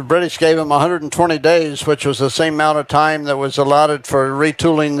British gave him 120 days, which was the same amount of time that was allotted for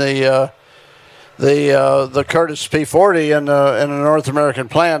retooling the Curtiss P-40 in a North American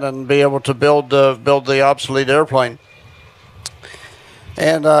plant and be able to build the obsolete airplane.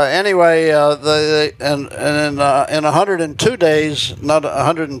 And anyway, in 102 days, not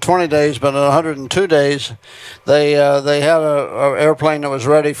 120 days, but in 102 days, they had an airplane that was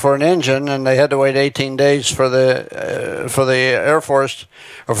ready for an engine, and they had to wait 18 days for the Air Force,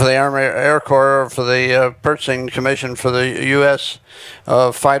 or for the Army Air Corps, or for the Purchasing Commission for the U.S.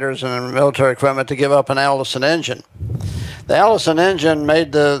 Fighters and military equipment to give up an Allison engine. The Allison engine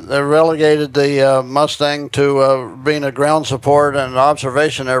relegated the Mustang to being a ground support and an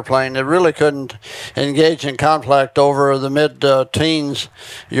observation airplane. It really couldn't engage in conflict over the mid-teens.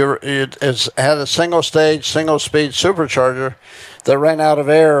 It had a single-stage, single-speed supercharger that ran out of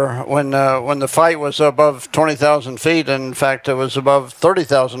air when the fight was above 20,000 feet. In fact, it was above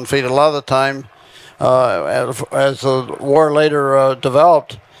 30,000 feet a lot of the time as the war later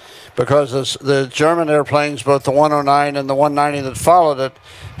developed. Because the German airplanes, both the 109 and the 190 that followed it,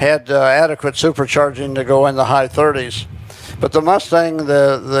 had adequate supercharging to go in the high 30s. But the Mustang,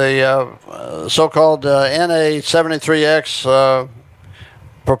 the so-called NA-73X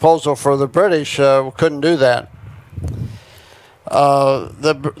proposal for the British couldn't do that.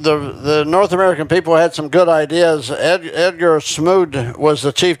 the North American people had some good ideas. Edgar Smoot was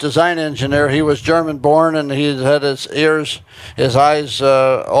the chief design engineer. He was German born, and he had his eyes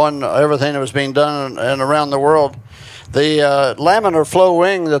on everything that was being done and around the world. The laminar flow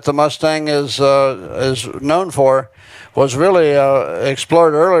wing that the Mustang is known for was really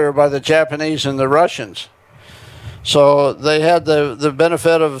explored earlier by the Japanese and the Russians. So they had the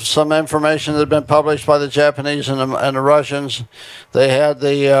benefit of some information that had been published by the Japanese and the Russians. They had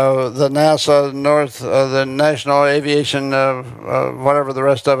the NASA the National Aviation, whatever the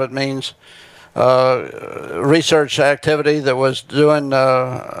rest of it means, research activity that was doing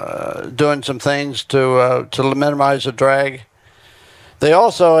some things to minimize the drag. They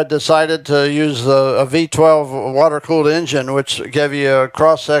also had decided to use a V12 water-cooled engine, which gave you a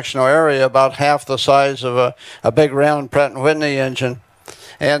cross-sectional area about half the size of a big round Pratt & Whitney engine,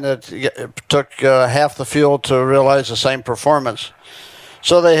 and it took half the fuel to realize the same performance.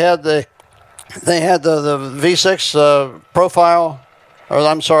 So they had the V6 profile, or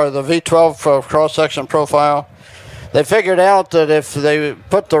I'm sorry, the V12 cross-section profile. They figured out that if they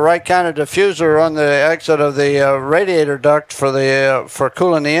put the right kind of diffuser on the exit of the radiator duct for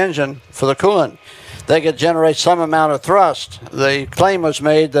cooling the engine, for the coolant, they could generate some amount of thrust. The claim was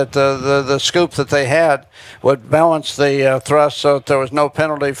made that the scoop that they had would balance the thrust so that there was no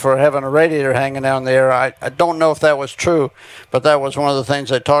penalty for having a radiator hanging down the air. I don't know if that was true, but that was one of the things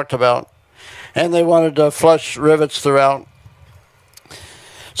they talked about. And they wanted flush rivets throughout.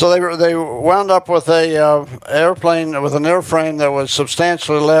 So they wound up with a airplane with an airframe that was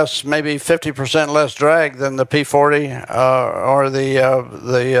substantially less, maybe 50% less drag than the P40 or the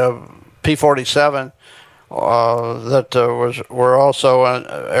P47 that were also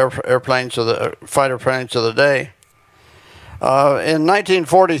airplanes of the fighter planes of the day. In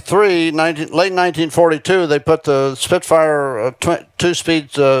 1943, late 1942, they put the Spitfire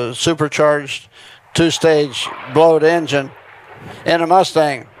two-speed supercharged two-stage blow-out engine in a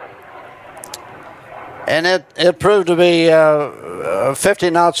Mustang, and it proved to be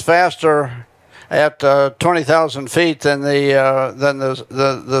 50 knots faster at 20,000 feet than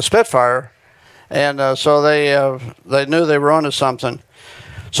the Spitfire, and so they knew they were onto something.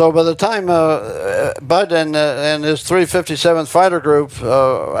 So by the time Bud and his 357th Fighter Group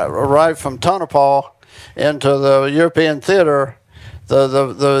arrived from Tonopah into the European theater,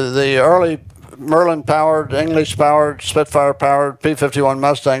 the early Merlin-powered, English-powered, Spitfire-powered P51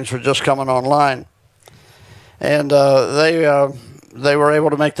 Mustangs were just coming online, and they were able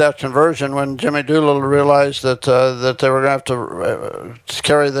to make that conversion when Jimmy Doolittle realized that they were going to have to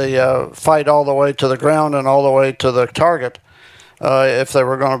carry the fight all the way to the ground and all the way to the target if they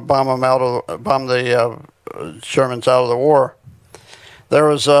were going to bomb the Germans out of the war. There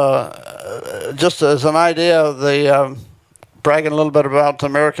was just as an idea, bragging a little bit about the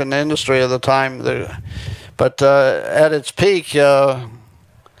American industry of the time, but at its peak,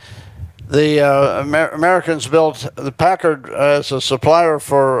 Americans built the Packard as a supplier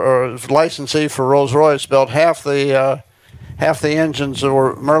or licensee for Rolls-Royce built half the engines that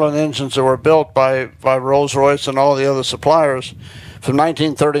were Merlin engines that were built by Rolls-Royce and all the other suppliers from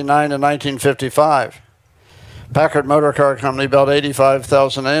 1939 to 1955. Packard Motor Car Company built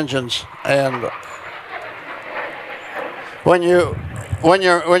 85,000 engines, and when your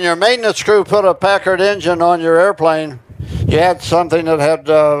maintenance crew put a Packard engine on your airplane, you had something that had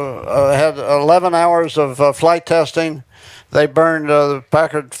 11 hours of flight testing. They burned the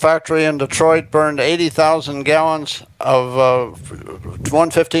Packard factory in Detroit burned 80,000 gallons of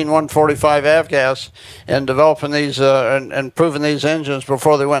 115, 145 avgas in developing these and improving these engines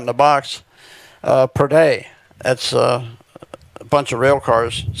before they went in the box per day. That's a bunch of rail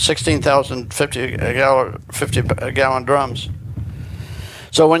cars, 16,000 50-gallon drums.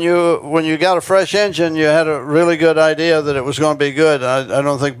 So when you got a fresh engine, you had a really good idea that it was going to be good. I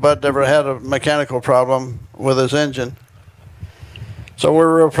don't think Bud ever had a mechanical problem with his engine. So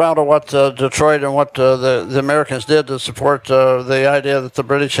we're real proud of what Detroit and what the Americans did to support the idea that the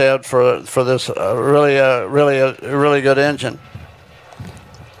British had for this really good engine.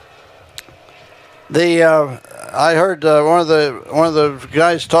 I heard one of the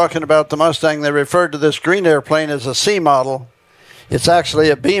guys talking about the Mustang. They referred to this green airplane as a C model. It's actually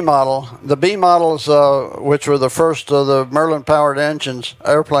a B model. The B models, which were the first of the Merlin-powered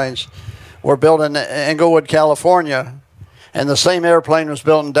airplanes, were built in Inglewood, California, and the same airplane was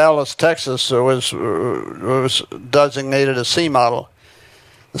built in Dallas, Texas. So it was designated a C model.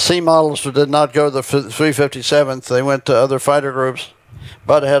 The C models did not go to the 357th. They went to other fighter groups,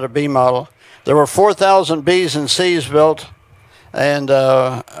 but had a B model. There were 4,000 Bs and Cs built and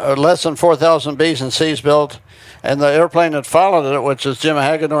less than 4,000 Bs and Cs built. And the airplane that followed it, which is Jim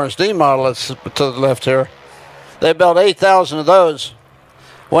Hagedorn's D model, that's to the left here, they built 8,000 of those.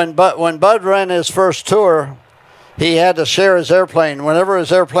 When Bud ran his first tour, he had to share his airplane. Whenever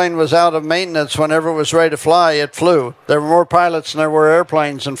his airplane was out of maintenance, whenever it was ready to fly, it flew. There were more pilots than there were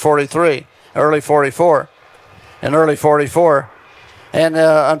airplanes in 43, early 44, and early 44. And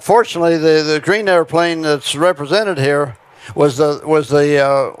unfortunately, the green airplane that's represented here was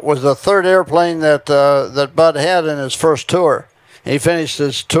the third airplane that that Bud had in his first tour. He finished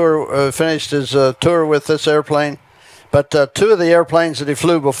his tour with this airplane. But two of the airplanes that he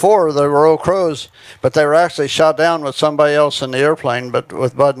flew before, they were old Crows, but they were actually shot down with somebody else in the airplane, but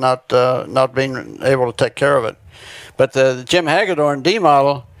with Bud not being able to take care of it. But the Jim Hagedorn D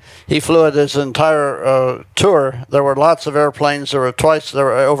model, he flew it his entire tour. There were lots of airplanes. There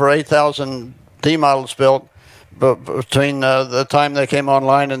were over 8,000 D models built between the time they came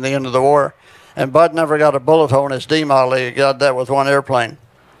online and the end of the war. And Bud never got a bullet hole in his D model. He got that with one airplane.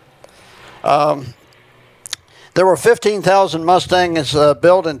 There were 15,000 Mustangs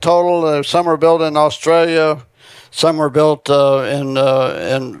built in total. Some were built in Australia. Some were built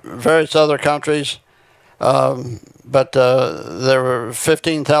in various other countries. But there were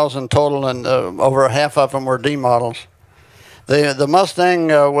 15,000 total, and over half of them were D models. The Mustang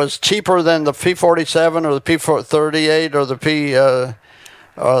was cheaper than the P47 or the P38 or the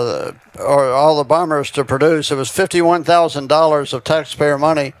or all the bombers to produce. It was $51,000 of taxpayer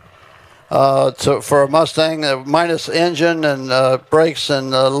money for a Mustang, minus engine and brakes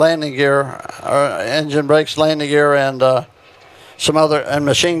and landing gear, engine, brakes, landing gear, and some other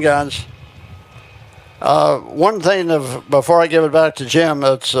machine guns. One thing before I give it back to Jim,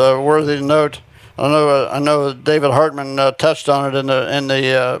 that's worthy to note. I know David Hartman touched on it in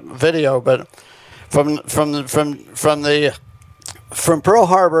the video, but from Pearl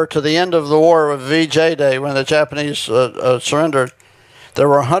Harbor to the end of the war with VJ Day, when the Japanese surrendered, there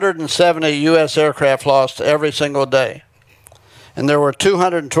were 170 U.S. aircraft lost every single day, and there were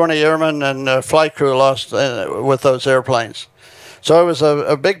 220 airmen and flight crew lost with those airplanes. So it was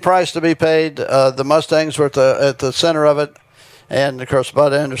a big price to be paid. The Mustangs were at the center of it. And, of course,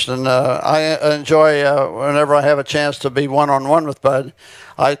 Bud Anderson, I enjoy whenever I have a chance to be one-on-one with Bud.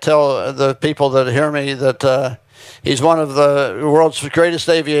 I tell the people that hear me that he's one of the world's greatest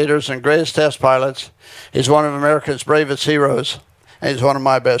aviators and greatest test pilots. He's one of America's bravest heroes, and he's one of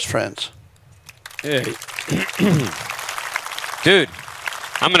my best friends. Hey. Dude,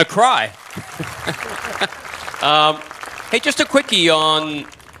 I'm going to cry. Hey, just a quickie on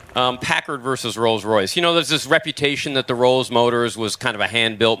Packard versus Rolls-Royce. You know, there's this reputation that the Rolls motors was kind of a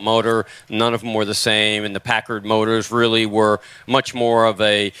hand-built motor. None of them were the same, and the Packard motors really were much more of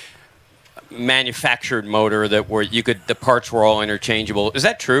a manufactured motor that the parts were all interchangeable. Is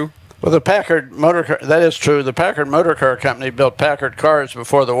that true? Well, the Packard motor car, that is true. The Packard Motor Car Company built Packard cars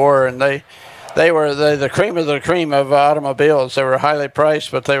before the war, and they were the cream of the cream of automobiles. They were highly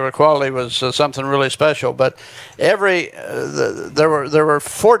priced, but their quality was something really special. But there were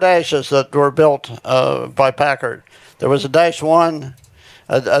 4 dashes that were built by Packard. There was a Dash 1,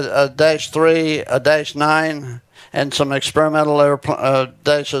 a Dash 3, a Dash 9, and some experimental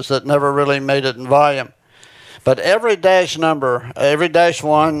dashes that never really made it in volume. But every dash number, every Dash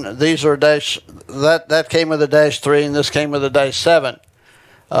 1, these are that came with a Dash 3, and this came with a Dash 7.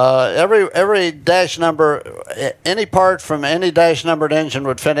 Every dash number, any part from any dash numbered engine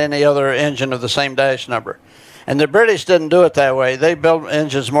would fit any other engine of the same dash number. And the British didn't do it that way. They built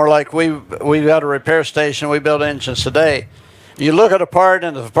engines more like we got a repair station, we build engines today. You look at a part,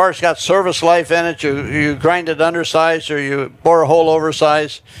 and if the part's got service life in it, you grind it undersized, or you bore a hole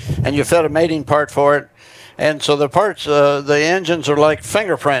oversized, and you fit a mating part for it. And so the parts, the engines are like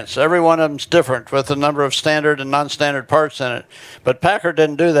fingerprints. Every one of them's different with a number of standard and non-standard parts in it. But Packard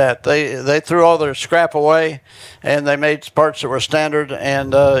didn't do that. They threw all their scrap away, and they made parts that were standard.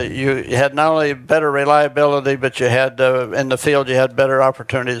 And you had not only better reliability, but you had in the field you had better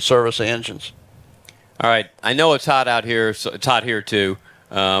opportunity to service the engines. All right. I know it's hot out here. So it's hot here too.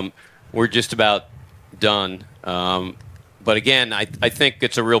 We're just about done. But again, I think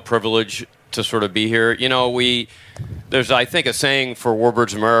it's a real privilege to sort of be here. You know, there's, I think, a saying for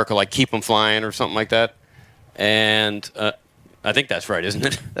Warbirds America, like, keep them flying or something like that. And I think that's right, isn't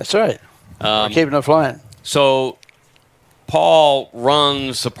it? That's right. We're keeping them flying. So Paul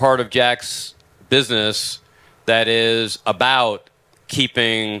runs a part of Jack's business that is about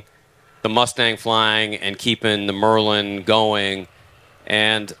keeping the Mustang flying and keeping the Merlin going.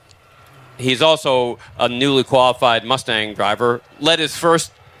 And he's also a newly qualified Mustang driver. Led his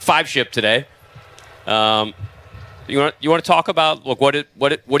first 5-ship today. You want to talk about what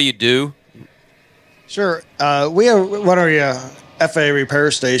do you do? Sure. We are one of the FAA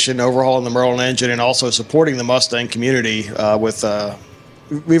repair station overhauling the Merlin engine and also supporting the Mustang community with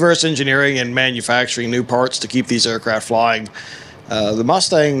reverse engineering and manufacturing new parts to keep these aircraft flying. The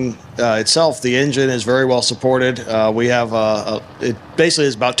Mustang itself, the engine is very well supported. We have it basically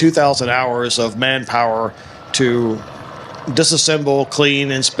is about 2,000 hours of manpower to disassemble, clean,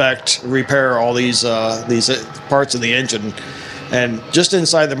 inspect, repair all these parts of the engine. And just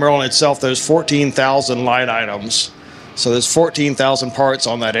inside the Merlin itself, there's 14,000 line items. So there's 14,000 parts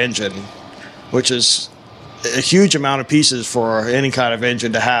on that engine, which is a huge amount of pieces for any kind of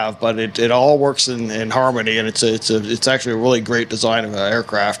engine to have. But it all works in harmony, and it's actually a really great design of an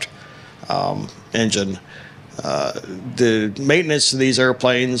aircraft engine. The maintenance of these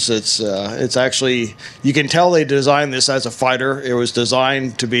airplanes, it's actually, you can tell they designed this as a fighter. It was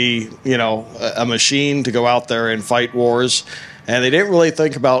designed to be, a machine to go out there and fight wars. And they didn't really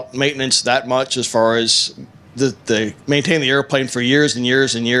think about maintenance that much as far as they maintain the airplane for years and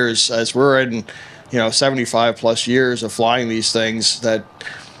years and years. As we're in, 75 plus years of flying these things, that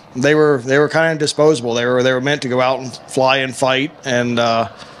they were kind of disposable. They were meant to go out and fly and fight.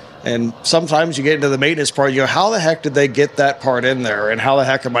 And sometimes you get into the maintenance part, you go, how the heck did they get that part in there? And how the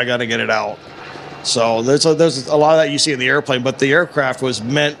heck am I going to get it out? So there's a lot of that you see in the airplane, but the aircraft was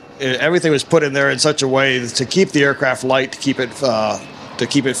meant, everything was put in there in such a way to keep the aircraft light, to keep it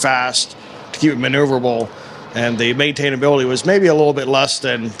fast, to keep it maneuverable. And the maintainability was maybe a little bit less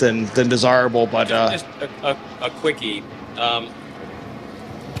than desirable, but just a quickie. I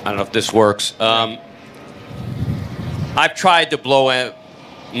don't know if this works. I've tried to blow a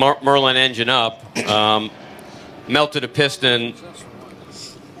Merlin engine up, melted a piston.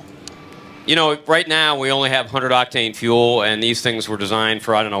 Right now we only have 100 octane fuel, and these things were designed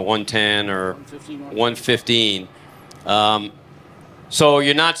for, I don't know, 110 or 115. So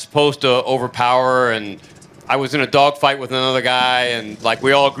you're not supposed to overpower, and I was in a dogfight with another guy, and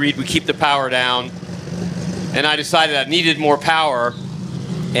we all agreed we keep the power down, and I decided I needed more power,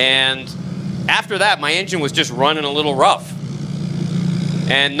 and after that my engine was just running a little rough.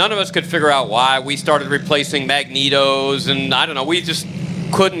 And none of us could figure out why. We started replacing magnetos, and I don't know, we just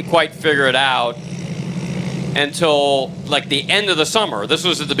couldn't quite figure it out until the end of the summer. This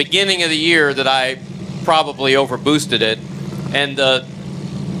was at the beginning of the year that I probably overboosted it. And the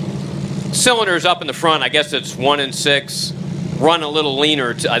cylinders up in the front, I guess it's 1 and 6, run a little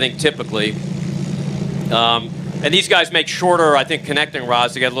leaner, I think, typically. And these guys make shorter, I think, connecting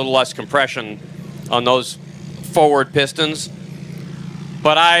rods to get a little less compression on those forward pistons.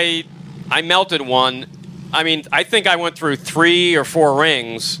 But I melted one. I mean, I think I went through 3 or 4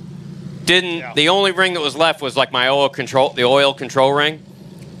 rings. The only ring that was left was the oil control ring.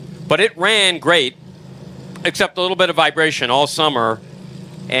 But it ran great, except a little bit of vibration all summer.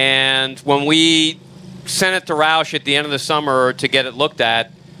 And when we sent it to Roush at the end of the summer to get it looked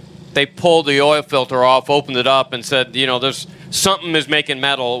at, they pulled the oil filter off, opened it up, and said, there's something is making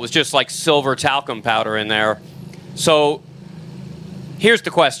metal. It was just like silver talcum powder in there. So here's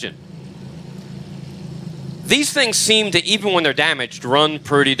the question. These things seem to, even when they're damaged, run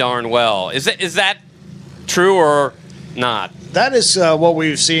pretty darn well. Is that true or not? That is what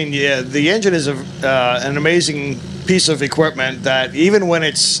we've seen. Yeah, the engine is an amazing piece of equipment that even when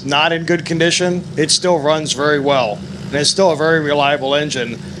it's not in good condition, it still runs very well. And it's still a very reliable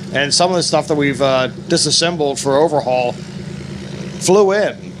engine. And some of the stuff that we've disassembled for overhaul flew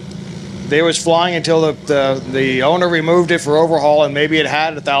in. They was flying until the owner removed it for overhaul, and maybe it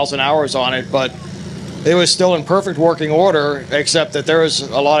had 1,000 hours on it, but it was still in perfect working order, except that there was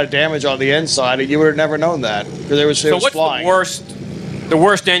a lot of damage on the inside, and you would have never known that because it was flying. So what's the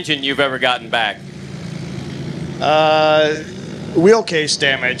worst engine you've ever gotten back? Wheel case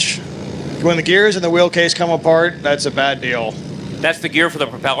damage. When the gears and the wheel case come apart, that's a bad deal. That's the gear for the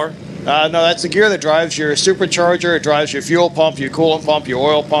propeller? No, that's the gear that drives your supercharger. It drives your fuel pump, your coolant pump, your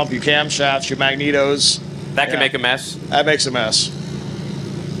oil pump, your camshafts, your magnetos. That can make a mess? That makes a mess.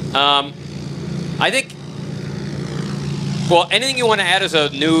 I think, well, anything you want to add as a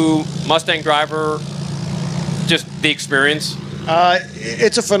new Mustang driver, just the experience?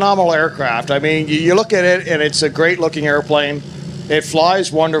 It's a phenomenal aircraft. I mean, you look at it, and it's a great-looking airplane. It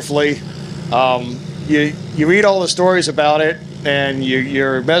flies wonderfully. You read all the stories about it, and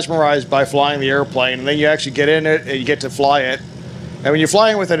you're mesmerized by flying the airplane, and then you actually get in it, and you get to fly it. And when you're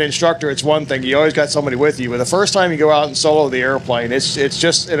flying with an instructor, it's one thing. You always got somebody with you. But the first time you go out and solo the airplane, it's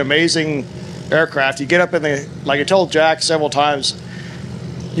just an amazing aircraft. You get up in the, like I told Jack several times,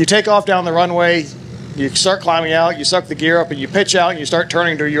 you take off down the runway, you start climbing out, you suck the gear up, and you pitch out, and you start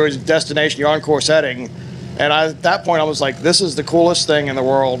turning to your destination, your on-course heading. And at that point, I was like, this is the coolest thing in the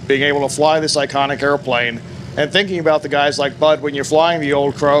world, being able to fly this iconic airplane. And thinking about the guys like Bud, when you're flying the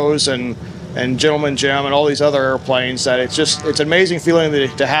old Crows and Gentleman Jim and all these other airplanes, that it's an amazing feeling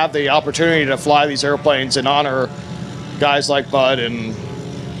to have the opportunity to fly these airplanes and honor guys like Bud, and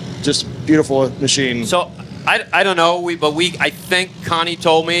just beautiful machine. So I don't know, I think Connie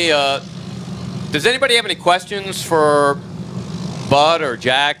told me. Does anybody have any questions for Bud or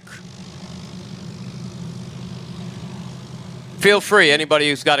Jack? Feel free, anybody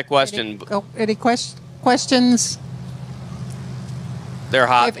who's got a question. Any questions? They're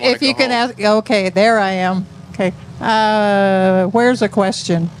hot. If you can ask, okay, there I am. Okay, where's a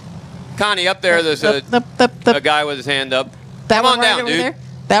question? Connie, up there, there's a guy with his hand up. That Come one on right down, over dude. there?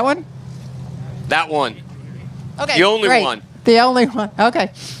 That one? That one. Okay, the only great. one. The only one.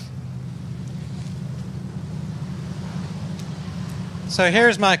 Okay. So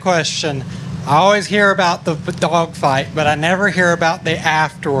here's my question. I always hear about the dogfight, but I never hear about the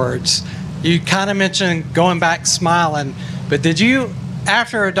afterwards. You kind of mentioned going back smiling, but did you,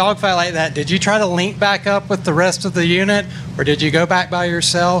 after a dogfight like that, did you try to link back up with the rest of the unit, or did you go back by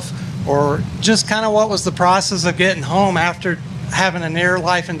yourself, or just kind of what was the process of getting home after having a near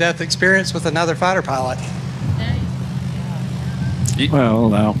life and death experience with another fighter pilot?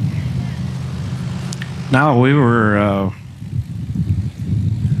 Well, no, we were,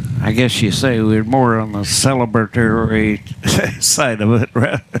 I guess you say we were more on the celebratory side of it.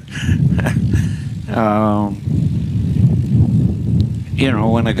 You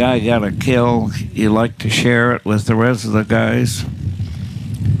know, when a guy got a kill, you like to share it with the rest of the guys.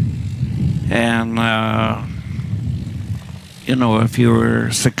 And, you know, if you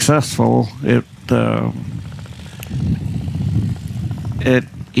were successful,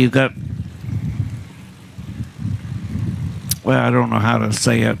 you got, well, I don't know how to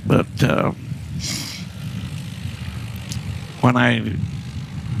say it, but when I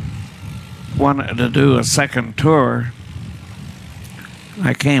wanted to do a second tour,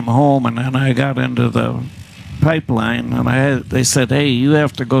 I came home and then I got into the pipeline and they said, hey, you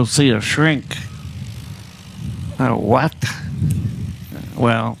have to go see a shrink. What?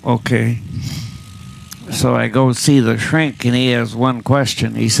 Well, okay. So I go see the shrink and he has one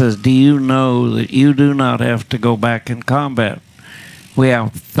question. He says, do you know that you do not have to go back in combat? We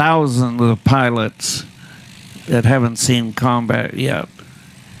have thousands of pilots that haven't seen combat yet.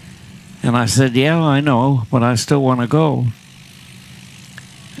 And I said, yeah, I know, but I still want to go.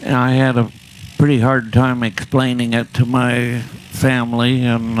 And I had a pretty hard time explaining it to my family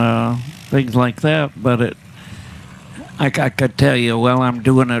and things like that, but I could tell you, well, I'm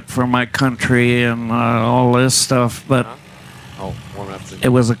doing it for my country and all this stuff, but it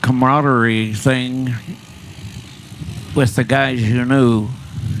was a camaraderie thing with the guys you knew,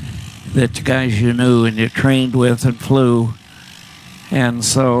 and you trained with and flew. And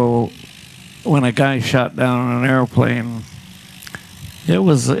so when a guy shot down an airplane, it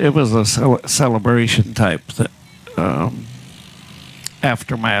was a celebration type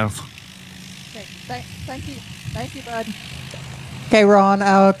aftermath. Okay, thank you. Thank you, Bud. Okay, Ron.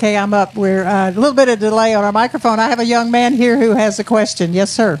 Okay, I'm up. We're a little bit of delay on our microphone. I have a young man here who has a question.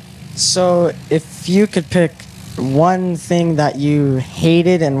 Yes, sir. So if you could pick one thing that you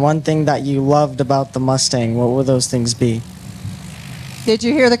hated and one thing that you loved about the Mustang, what would those things be? Did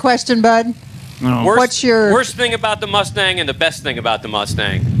you hear the question, Bud? No. What's your worst thing about the Mustang and the best thing about the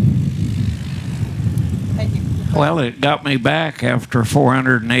Mustang? Thank you. Well, it got me back after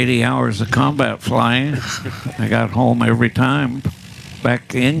 480 hours of combat flying. I got home every time, back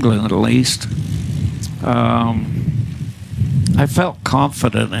to England at least. I felt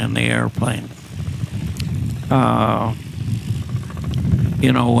confident in the airplane.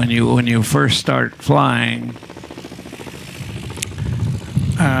 You know, when you first start flying,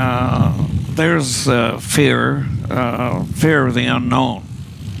 there's fear of the unknown,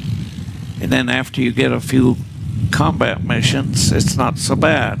 and then after you get a few combat missions, it's not so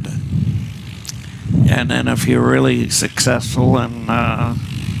bad. And then if you're really successful, and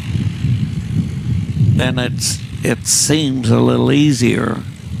then it seems a little easier.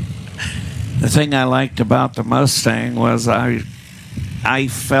 The thing I liked about the Mustang was I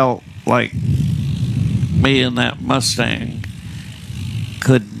felt like me and that Mustang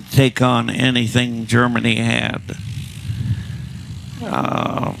could take on anything Germany had.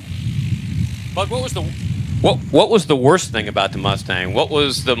 But what was the worst thing about the Mustang? What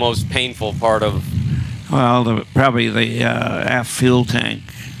was the most painful part of? Well, probably the aft fuel tank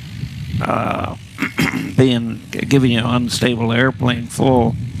giving you an unstable airplane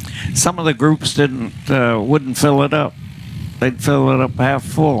full. Some of the groups wouldn't fill it up. They'd fill it up half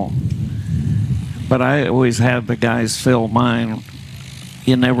full. but I always had the guys fill mine.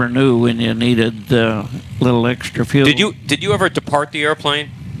 You never knew when you needed a little extra fuel. Did you ever depart the airplane?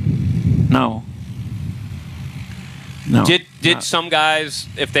 No. No. Did some guys,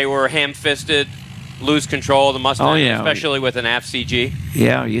 if they were ham-fisted, lose control of the Mustang, oh, yeah. especially with an aft CG?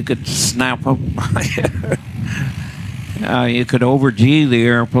 Yeah, you could snap them. You could over-G the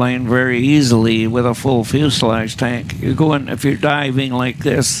airplane very easily with a full fuselage tank. You go in, if you're diving like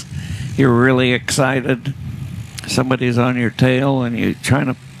this, you're really excited. Somebody's on your tail, and you're trying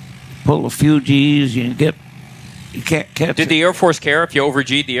to pull a few G's. You can't catch it. Did the Air Force care if you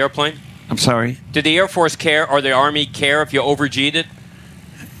over-G'd the airplane? I'm sorry? Did the Air Force care or the Army care if you over-G'd it?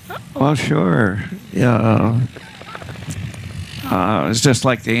 Well, sure. Yeah. It's just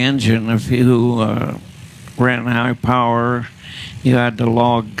like the engine. If you ran high power, you had to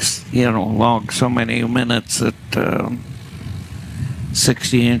log so many minutes at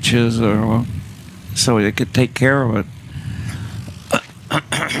 60 inches, or so they could take care of it.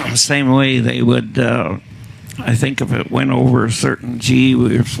 Same way they would. I think if it went over a certain G,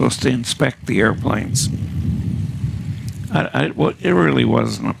 we were supposed to inspect the airplanes. It really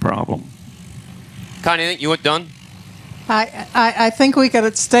wasn't a problem. Connie, you think you went done? I think we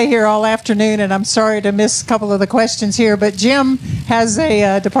could stay here all afternoon, and I'm sorry to miss a couple of the questions here, but Jim has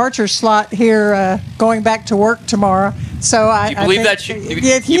a departure slot here going back to work tomorrow. So you believe that?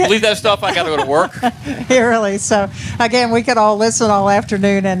 You believe that stuff? I got to go to work. Really. So again, we could all listen all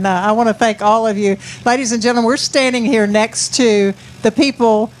afternoon, and I want to thank all of you, ladies and gentlemen. We're standing here next to the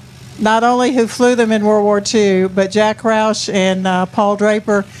people, not only who flew them in World War II, but Jack Roush and Paul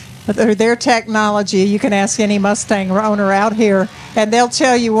Draper. Through their technology, you can ask any Mustang owner out here, and they'll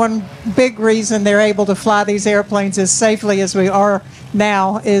tell you one big reason they're able to fly these airplanes as safely as we are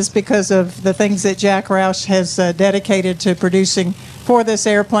now is because of the things that Jack Roush has dedicated to producing for this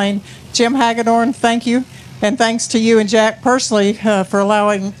airplane. Jim Hagedorn, thank you. And thanks to you and Jack personally for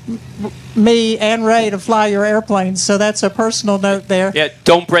allowing me and Ray to fly your airplanes. So that's a personal note there. Yeah,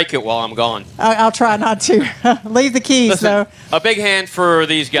 don't break it while I'm gone. I'll try not to. Leave the keys, Listen, though. A big hand for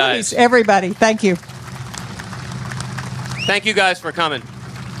these guys. Please, everybody, thank you. Thank you guys for coming.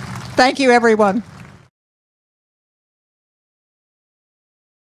 Thank you, everyone.